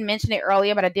is, I didn't mention it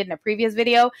earlier, but I did in a previous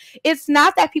video. It's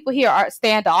not that people here are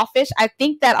standoffish. I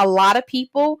think that a lot of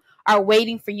people are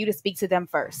waiting for you to speak to them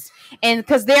first, and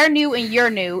because they're new and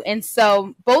you're new, and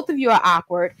so both of you are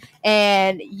awkward,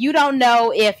 and you don't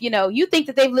know if you think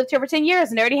that they've lived here for 10 years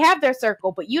and they already have their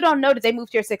circle, but you don't know that they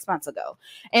moved here 6 months ago.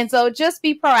 And so just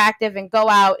be proactive and go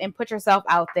out and put yourself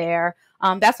out there.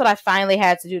 That's what I finally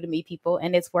had to do to meet people,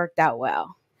 and it's worked out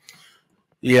well.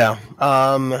 Yeah.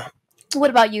 What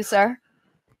about you, sir?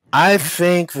 I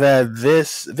think that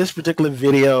this particular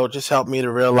video just helped me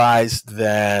to realize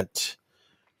that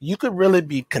you could really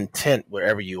be content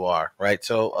wherever you are, right?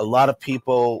 So a lot of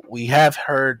people, we have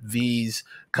heard these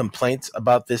complaints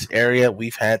about this area.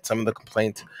 We've had some of the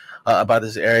complaints about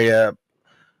this area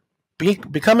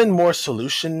becoming more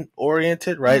solution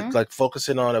oriented, right? Mm-hmm. Like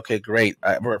focusing on, okay, great.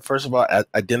 First of all,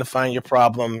 identifying your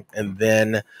problem, and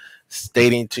then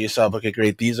stating to yourself, okay,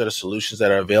 great, these are the solutions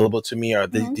that are available to me, or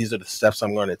these are the steps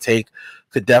I'm going to take,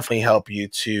 could definitely help you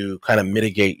to kind of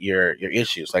mitigate your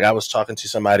issues. Like I was talking to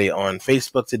somebody on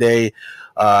Facebook today.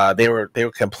 They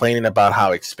were complaining about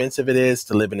how expensive it is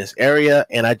to live in this area.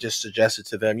 And I just suggested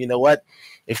to them, you know what,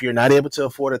 if you're not able to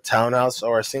afford a townhouse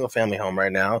or a single family home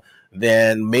right now,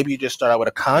 then maybe you just start out with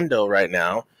a condo right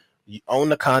now. You own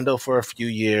the condo for a few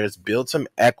years, build some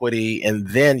equity, and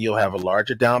then you'll have a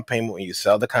larger down payment when you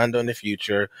sell the condo in the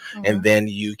future. Mm-hmm. And then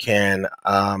you can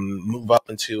move up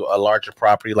into a larger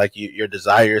property like your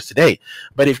desire is today.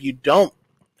 But if you don't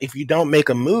make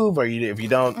a move, or if you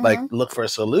don't like look for a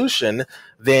solution,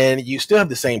 then you still have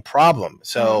the same problem.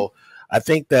 So I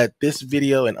think that this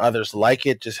video and others like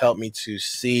it just helped me to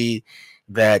see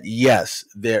that, yes,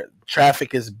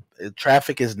 traffic is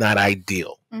not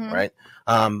ideal, right?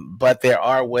 But there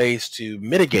are ways to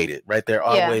mitigate it, right? There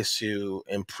are ways to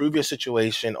improve your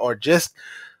situation, or just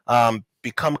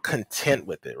become content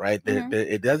with it, right?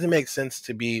 It doesn't make sense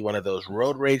to be one of those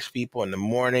road rage people in the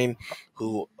morning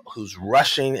who's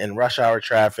rushing in rush hour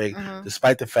traffic,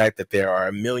 despite the fact that there are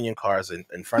a million cars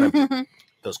in front of you.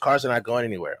 Those cars are not going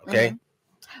anywhere, okay?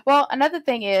 Well, another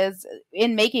thing is,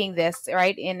 in making this,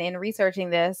 right, in researching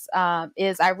this,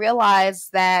 is I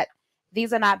realized that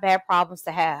these are not bad problems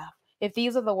to have. If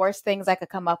these are the worst things I could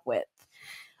come up with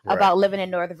about living in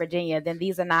Northern Virginia, then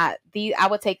these are not I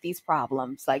would take these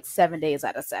problems like 7 days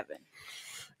out of 7.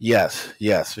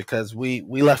 Yes, because we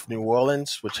left New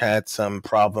Orleans, which had some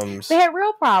problems. They had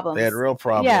real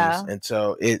problems. Yeah. And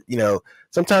so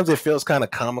sometimes it feels kind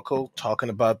of comical talking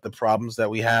about the problems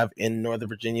that we have in Northern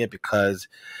Virginia, because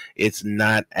it's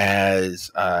not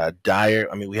as dire.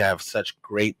 I mean, we have such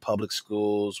great public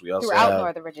schools. We also throughout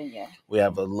Northern Virginia. We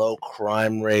have a low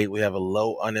crime rate. We have a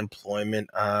low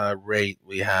unemployment rate.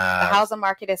 We have the housing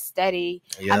market is steady.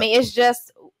 Yep. I mean, it's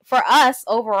just, for us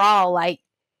overall, like,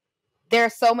 there are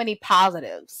so many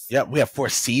positives. Yeah, we have 4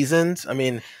 seasons. I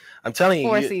mean, I'm telling you,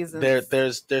 4 seasons.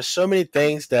 There's so many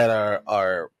things that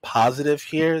are positive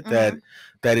here that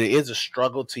it is a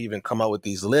struggle to even come up with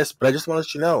these lists. But I just want to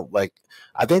let you know, like,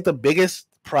 I think the biggest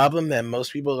problem that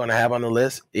most people are going to have on the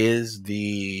list is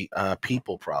the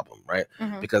people problem, right?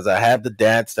 Because I have the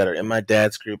dads that are in my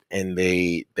dad's group, and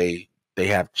they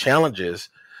have challenges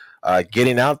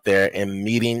getting out there and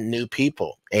meeting new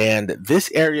people. And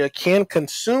this area can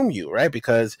consume you, right?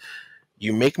 Because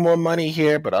you make more money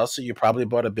here, but also you probably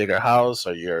bought a bigger house,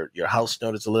 or your house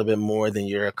note is a little bit more than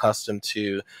you're accustomed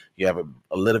to. You have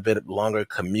a little bit longer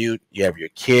commute. You have your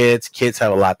kids. Kids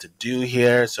have a lot to do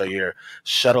here, so you're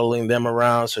shuttling them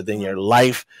around. So then your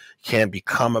life can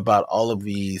become about all of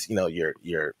these,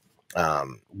 your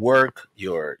work,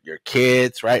 your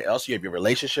kids, right? Also, you have your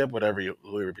relationship, whoever your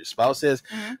spouse is.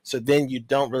 So then you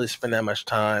don't really spend that much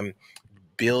time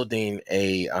building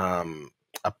a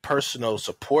personal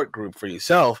support group for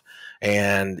yourself,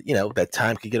 and that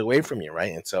time could get away from you,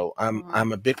 right? And so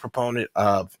I'm a big proponent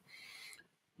of,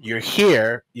 you're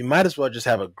here, you might as well just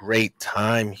have a great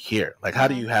time here. Like, how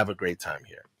do you have a great time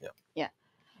here? Yeah.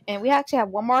 And we actually have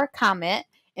one more comment.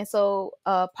 And so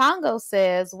Pongo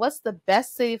says, what's the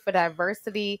best city for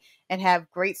diversity and have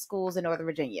great schools in Northern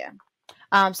Virginia?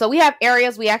 So we have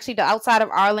areas. We actually do outside of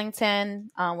Arlington,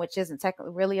 which isn't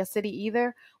technically really a city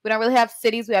either. We don't really have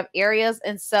cities. We have areas.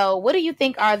 And so what do you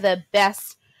think are the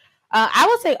best? I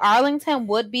would say Arlington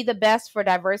would be the best for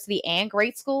diversity and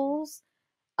great schools.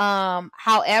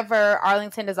 However,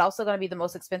 Arlington is also going to be the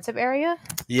most expensive area.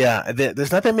 Yeah,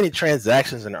 there's not that many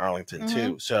transactions in Arlington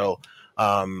too. So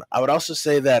I would also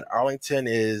say that Arlington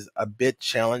is a bit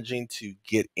challenging to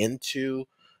get into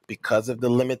because of the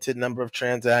limited number of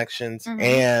transactions,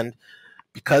 and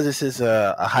because this is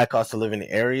a high cost of living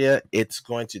area, it's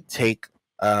going to take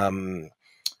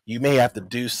you may have to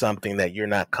do something that you're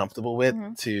not comfortable with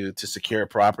to secure a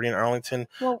property in Arlington.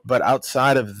 But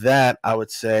outside of that, I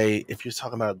would say, if you're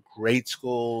talking about great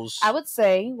schools, I would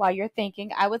say, while you're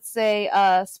thinking, I would say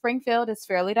Springfield is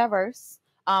fairly diverse.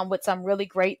 With some really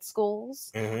great schools.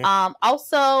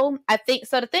 Also, I think,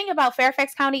 so the thing about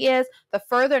Fairfax County is, the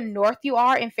further north you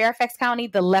are in Fairfax County,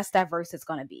 the less diverse it's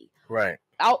going to be. Right.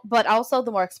 But also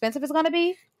the more expensive it's going to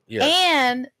be. Yes.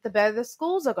 And the better the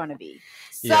schools are going to be.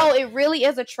 So it really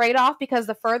is a trade-off, because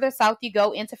the further south you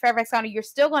go into Fairfax County, you're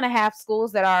still going to have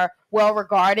schools that are well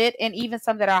regarded, and even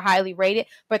some that are highly rated,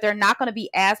 but they're not going to be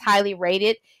as highly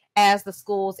rated as the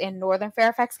schools in northern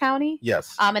Fairfax County.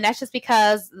 Yes. And that's just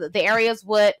because the areas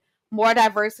with more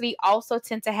diversity also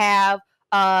tend to have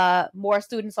more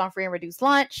students on free and reduced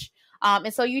lunch.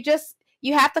 And so you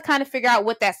have to kind of figure out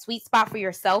what that sweet spot for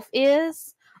yourself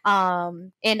is.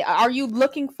 And are you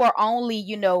looking for only,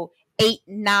 8,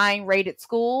 9 rated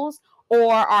schools,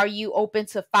 or are you open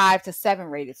to 5 to 7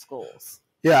 rated schools?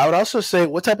 Yeah, I would also say,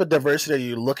 what type of diversity are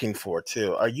you looking for,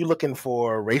 too? Are you looking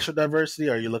for racial diversity,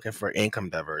 or are you looking for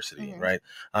income diversity, right?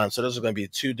 So those are going to be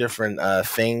two different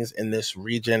things in this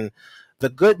region. The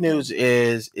good news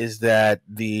is that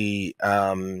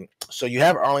so you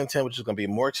have Arlington, which is going to be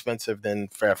more expensive than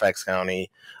Fairfax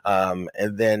County,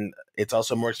 and then it's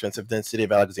also more expensive than City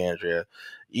of Alexandria.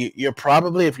 You're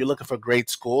probably, if you're looking for great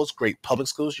schools, great public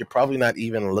schools, you're probably not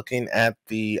even looking at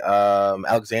the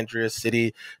Alexandria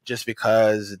city, just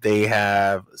because they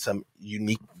have some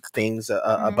unique things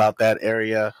about that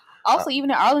area. Also, even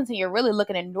in Arlington, you're really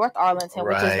looking at North Arlington,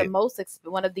 which is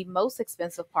one of the most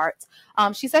expensive parts.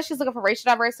 She says she's looking for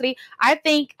racial diversity. I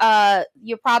think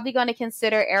you're probably going to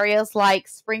consider areas like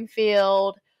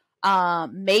Springfield,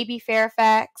 maybe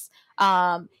Fairfax.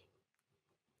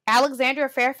 Alexandria,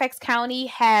 Fairfax County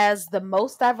has the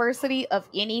most diversity of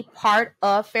any part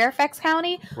of Fairfax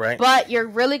County, but you're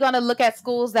really going to look at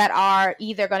schools that are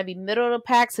either going to be middle of the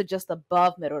pack to just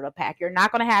above middle of the pack. You're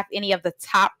not going to have any of the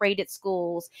top rated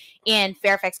schools in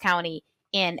Fairfax County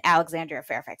in Alexandria,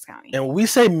 Fairfax County. And when we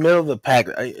say middle of the pack,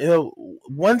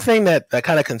 one thing that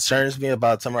kind of concerns me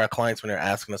about some of our clients when they're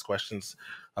asking us questions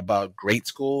about great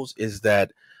schools is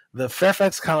that the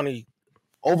Fairfax County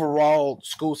overall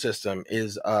school system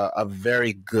is a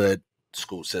very good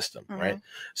school system, right?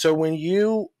 So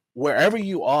wherever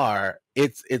you are,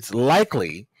 it's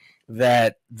likely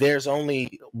that there's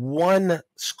only one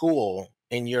school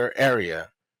in your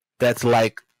area that's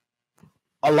like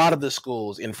a lot of the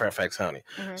schools in Fairfax County.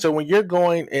 So when you're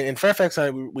going in Fairfax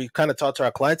County, we kind of talk to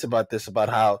our clients about this, about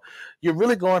how you're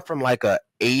really going from like a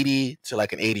 80 to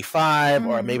like an 85,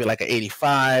 or maybe like an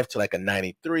 85 to like a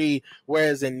 93.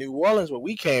 Whereas in New Orleans, where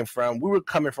we came from, we were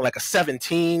coming from like a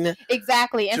 17.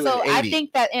 Exactly. And so I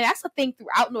think that, and that's the thing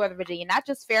throughout Northern Virginia, not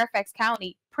just Fairfax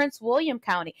County, Prince William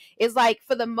County is like,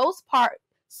 for the most part,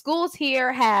 schools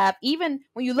here have, even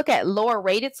when you look at lower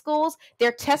rated schools,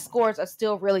 their test scores are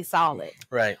still really solid.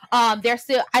 Right. They're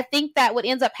still, I think that what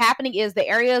ends up happening is the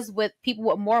areas with people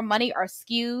with more money are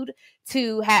skewed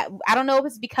to have, I don't know if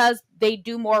it's because they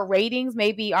do more ratings,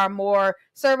 maybe are more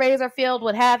surveys are filled,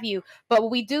 what have you. But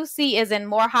what we do see is in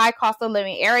more high cost of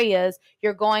living areas,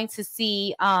 you're going to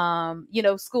see,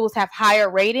 schools have higher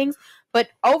ratings. But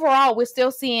overall, we're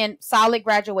still seeing solid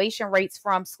graduation rates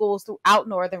from schools throughout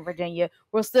Northern Virginia.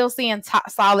 We're still seeing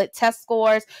solid test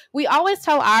scores. We always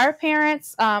tell our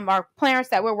parents, our parents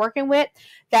that we're working with,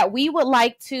 that we would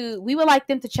like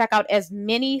them to check out as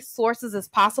many sources as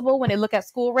possible when they look at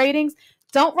school ratings.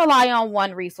 Don't rely on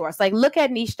one resource. Like, look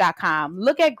at niche.com,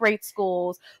 look at Great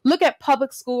Schools, look at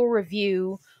Public School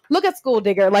Review, look at School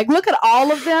Digger, like look at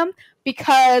all of them,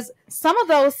 because some of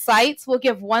those sites will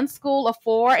give one school a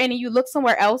 4, and then you look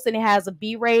somewhere else and it has a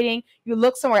B rating. You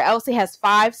look somewhere else, it has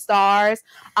 5 stars.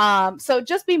 So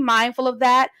just be mindful of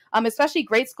that, especially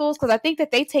Great Schools, because I think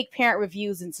that they take parent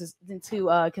reviews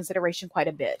into consideration quite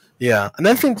a bit. Yeah.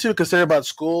 Another thing to consider about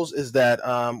schools is that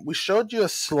we showed you a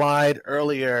slide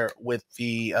earlier with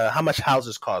the how much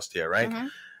houses cost here, right? Mm-hmm.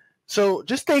 So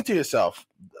just think to yourself,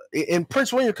 in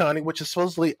Prince William County, which is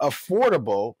supposedly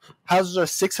affordable, houses are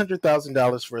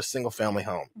 $600,000 for a single family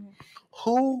home. Mm-hmm.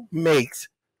 Who makes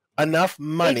enough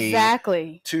money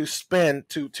to spend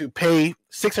to pay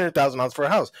 $600,000 for a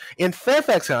house? In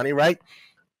Fairfax County, right?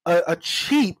 A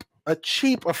cheap,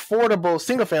 affordable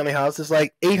single family house is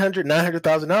like $800,000,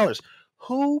 $900,000.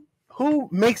 Who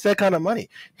makes that kind of money?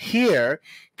 Here,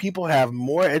 people have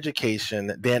more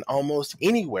education than almost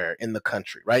anywhere in the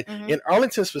country, right? Mm-hmm. In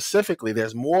Arlington specifically,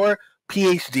 there's more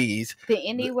PhDs than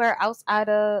anywhere outside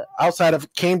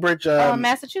of Cambridge,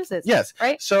 Massachusetts. Yes,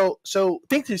 right. So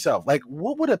think to yourself, like,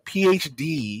 what would a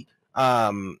PhD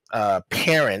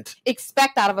parent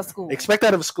expect out of a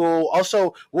school?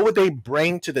 Also, what would they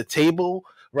bring to the table?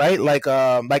 Right, like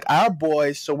our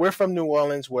boys. So we're from New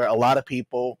Orleans, where a lot of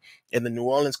people in the New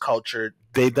Orleans culture,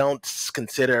 they don't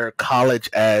consider college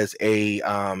as a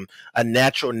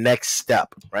natural next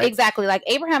step, right? Exactly. Like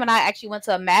Abraham and I actually went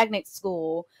to a magnet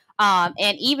school.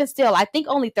 And even still, I think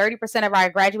only 30% of our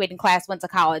graduating class went to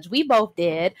college. We both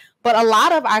did, but a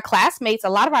lot of our classmates, a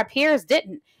lot of our peers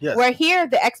didn't. Yes. Where here,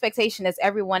 the expectation is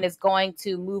everyone is going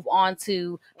to move on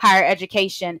to higher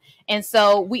education. And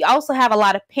so we also have a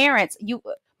lot of parents.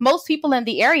 Most people in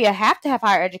the area have to have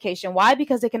higher education. Why?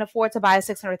 Because they can afford to buy a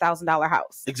 $600,000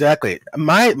 house. Exactly.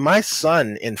 My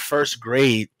son in first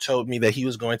grade told me that he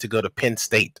was going to go to Penn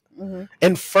State. Mm-hmm.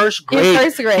 In first grade,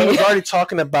 he was already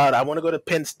talking about, I want to go to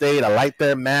Penn State. I like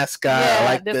their mascot. I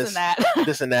like this and that.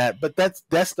 This and that. But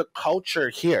that's the culture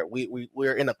here.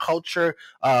 We're in a culture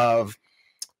of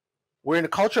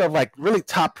like really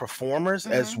top performers,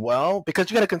 mm-hmm. as well, because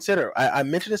you got to consider, I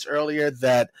mentioned this earlier,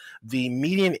 that the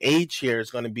median age here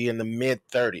is going to be in the mid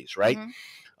 30s, right?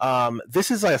 Mm-hmm. This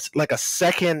is like a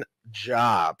second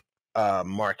job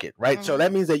market, right? Mm-hmm. So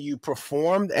that means that you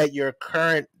performed at your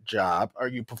current job, or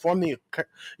you performed in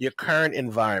your current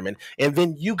environment, and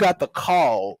then you got the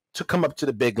call to come up to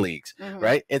the big leagues, mm-hmm.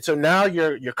 right? And so now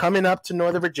you're coming up to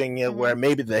Northern Virginia, mm-hmm. where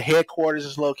maybe the headquarters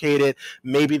is located.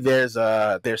 Maybe there's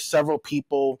several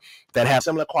people that have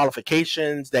similar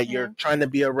qualifications that mm-hmm. you're trying to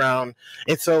be around.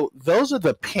 And so those are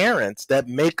the parents that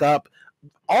make up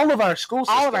all of our school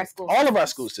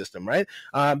system, right?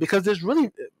 Because there's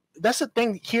really, that's the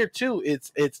thing here too.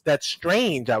 It's that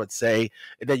strange, I would say,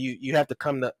 that you have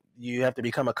to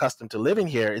become accustomed to living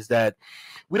here, is that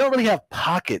we don't really have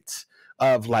pockets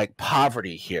of like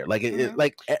poverty here. Like mm-hmm.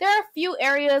 There are a few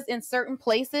areas in certain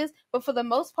places, but for the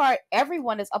most part,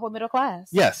 everyone is upper middle class.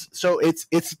 Yes. So it's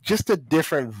just a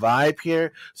different vibe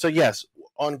here. So yes,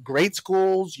 on Great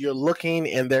Schools, you're looking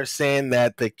and they're saying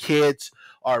that the kids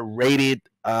are rated,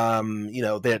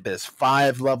 there's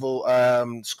 5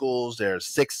 level schools, there's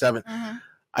 6, 7. Mm-hmm.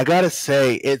 I gotta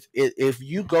say, if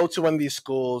you go to one of these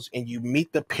schools and you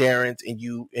meet the parents and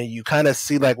you kind of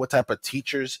see like what type of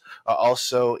teachers are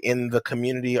also in the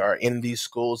community or in these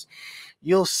schools,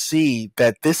 you'll see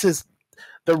that the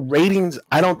ratings,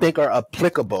 I don't think are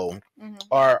applicable, mm-hmm.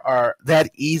 are that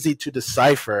easy to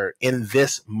decipher in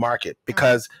this market,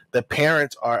 because mm-hmm. the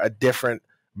parents are a different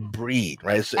breed,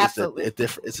 right? Absolutely.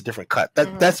 It's a different cut.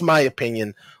 That's my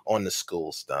opinion on the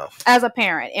school stuff as a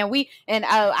parent. And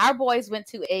our boys went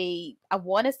to I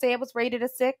want to say it was rated a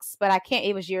 6, but I can't.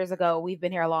 It was years ago. We've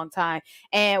been here a long time,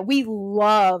 and we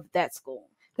loved that school.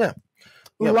 Yeah,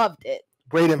 loved it.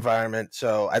 Great environment.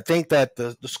 So I think that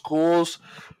the schools,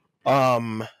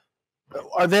 are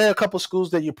there a couple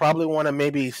schools that you probably want to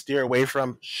maybe steer away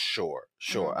from? Sure.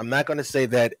 Mm-hmm. I'm not going to say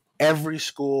that every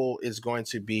school is going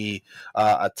to be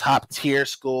a top tier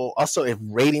school. Also, if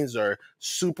ratings are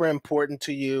super important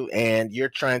to you and you're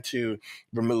trying to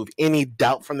remove any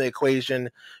doubt from the equation,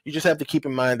 you just have to keep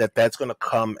in mind that that's going to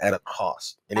come at a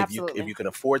cost. And if you can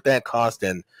afford that cost,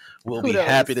 then we'll be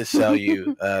happy to sell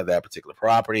you that particular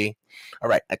property. All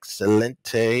right,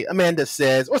 excelente. Amanda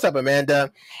says, "What's up,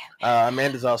 Amanda?"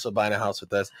 Amanda's also buying a house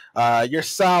with us. Your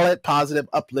solid, positive,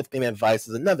 uplifting advice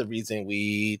is another reason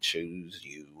we chose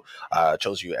you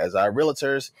as our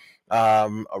realtors.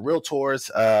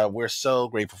 Realtors, we're so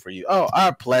grateful for you. Oh,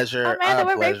 our pleasure. Amanda,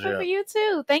 we're grateful for you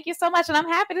too. Thank you so much. And I'm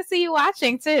happy to see you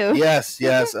watching too. Yes.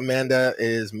 Amanda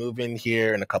is moving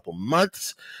here in a couple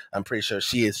months. I'm pretty sure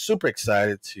she is super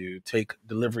excited to take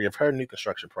delivery of her new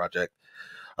construction project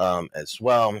as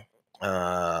well.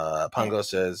 Pongo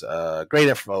says, great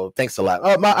info. Thanks a lot.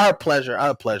 Oh, our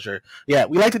pleasure. Yeah,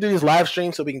 we like to do these live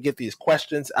streams so we can get these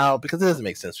questions out, because it doesn't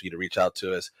make sense for you to reach out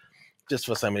to us just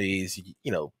for some of these,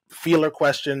 feeler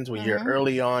questions when you're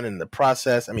early on in the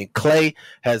process. I mean, Clay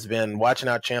has been watching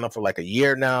our channel for like a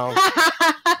year now.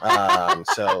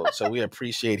 So we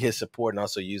appreciate his support and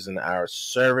also using our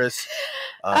service.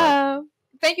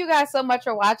 Thank you guys so much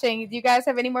for watching. Do you guys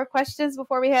have any more questions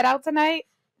before we head out tonight?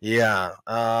 Yeah.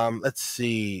 Let's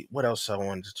see what else I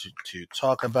wanted to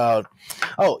talk about.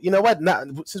 Oh, you know what?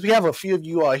 Since we have a few of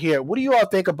you all here, what do you all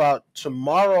think about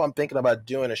tomorrow? I'm thinking about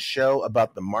doing a show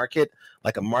about the market,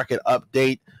 like a market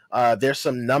update. There's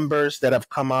some numbers that have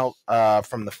come out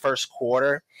from the first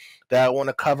quarter that I want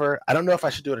to cover. I don't know if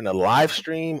I should do it in a live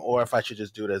stream or if I should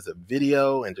just do it as a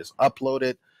video and just upload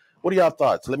it. What are y'all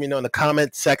thoughts? Let me know in the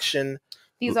comment section.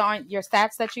 These aren't your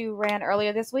stats that you ran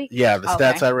earlier this week? Yeah, the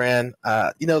stats I ran.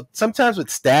 Sometimes with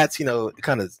stats,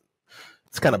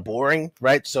 it's kind of boring,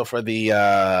 right? So for the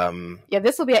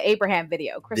this will be an Abraham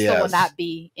video. Crystal will not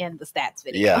be in the stats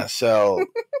video. Yeah, so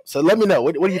let me know.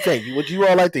 What do you think? Would you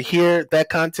all like to hear that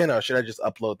content, or should I just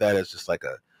upload that as just like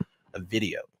a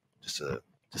video, just a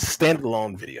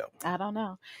standalone video? I don't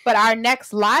know. But our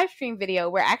next live stream video,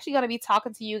 we're actually going to be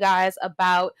talking to you guys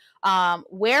about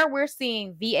where we're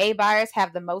seeing VA buyers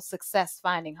have the most success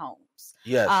finding homes.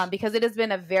 Yes. Because it has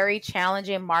been a very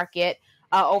challenging market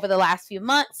over the last few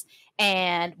months.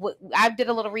 And I did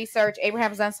a little research.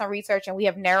 Abraham has done some research, and we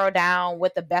have narrowed down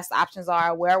what the best options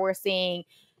are, where we're seeing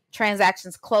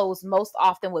transactions close most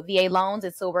often with VA loans.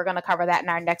 And so we're going to cover that in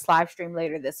our next live stream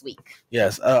later this week.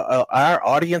 Yes. Our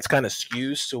audience kind of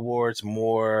skews towards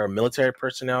more military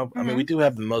personnel. I mean, we do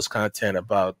have the most content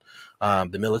about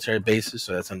the military bases,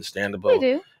 so that's understandable. We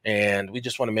do. And we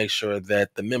just want to make sure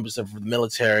that the members of the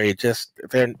military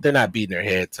they're not beating their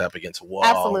heads up against a wall.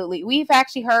 Absolutely. We've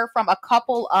actually heard from a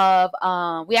couple of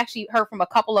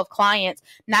clients,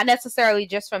 not necessarily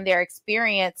just from their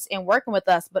experience in working with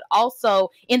us, but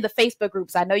also in the Facebook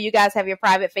groups. I know you guys have your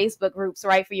private Facebook groups,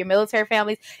 right, for your military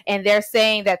families, and they're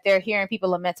saying that they're hearing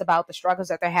people lament about the struggles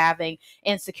that they're having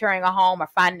in securing a home or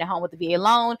finding a home with the VA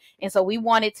loan. And so we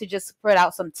wanted to just put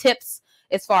out some tips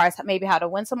as far as maybe how to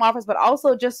win some offers, but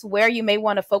also just where you may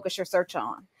want to focus your search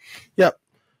on. Yep.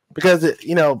 Because,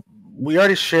 we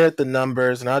already shared the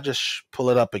numbers, and I'll just pull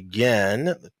it up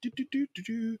again.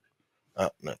 Oh,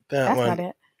 not That's one. Not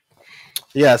it.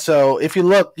 Yeah. So if you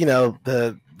look,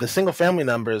 the single family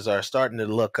numbers are starting to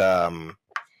look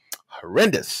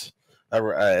horrendous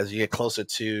as you get closer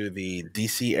to the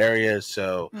DC area.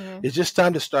 So it's just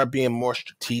time to start being more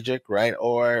strategic, right?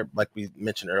 Or like we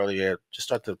mentioned earlier, just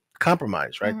start to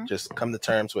compromise, right? Just come to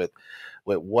terms with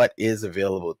what is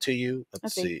available to you.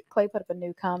 Let's see. Clay put up a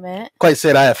new comment. Clay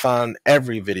said, "I have found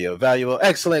every video valuable."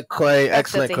 Excellent, Clay.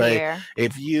 Excellent, Clay. Hear.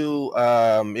 If you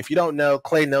don't know,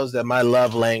 Clay knows that my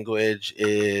love language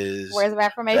is words of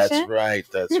affirmation.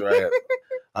 That's right.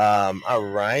 All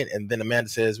right. And then Amanda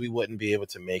says, "We wouldn't be able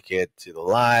to make it to the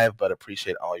live, but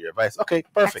appreciate all your advice." Okay,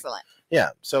 perfect. Excellent. Yeah.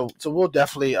 So we'll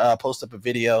definitely post up a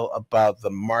video about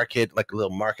the market, like a little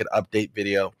market update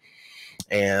video.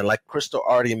 And like Crystal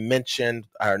already mentioned,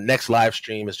 our next live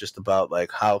stream is just about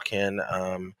like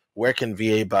where can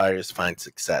VA buyers find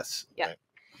success? Yeah. Right?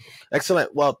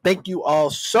 Excellent. Well, thank you all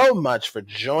so much for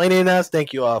joining us.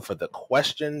 Thank you all for the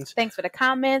questions. Thanks for the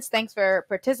comments. Thanks for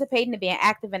participating and being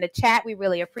active in the chat. We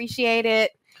really appreciate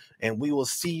it. And we will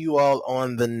see you all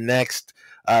on the next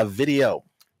video.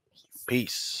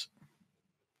 Peace.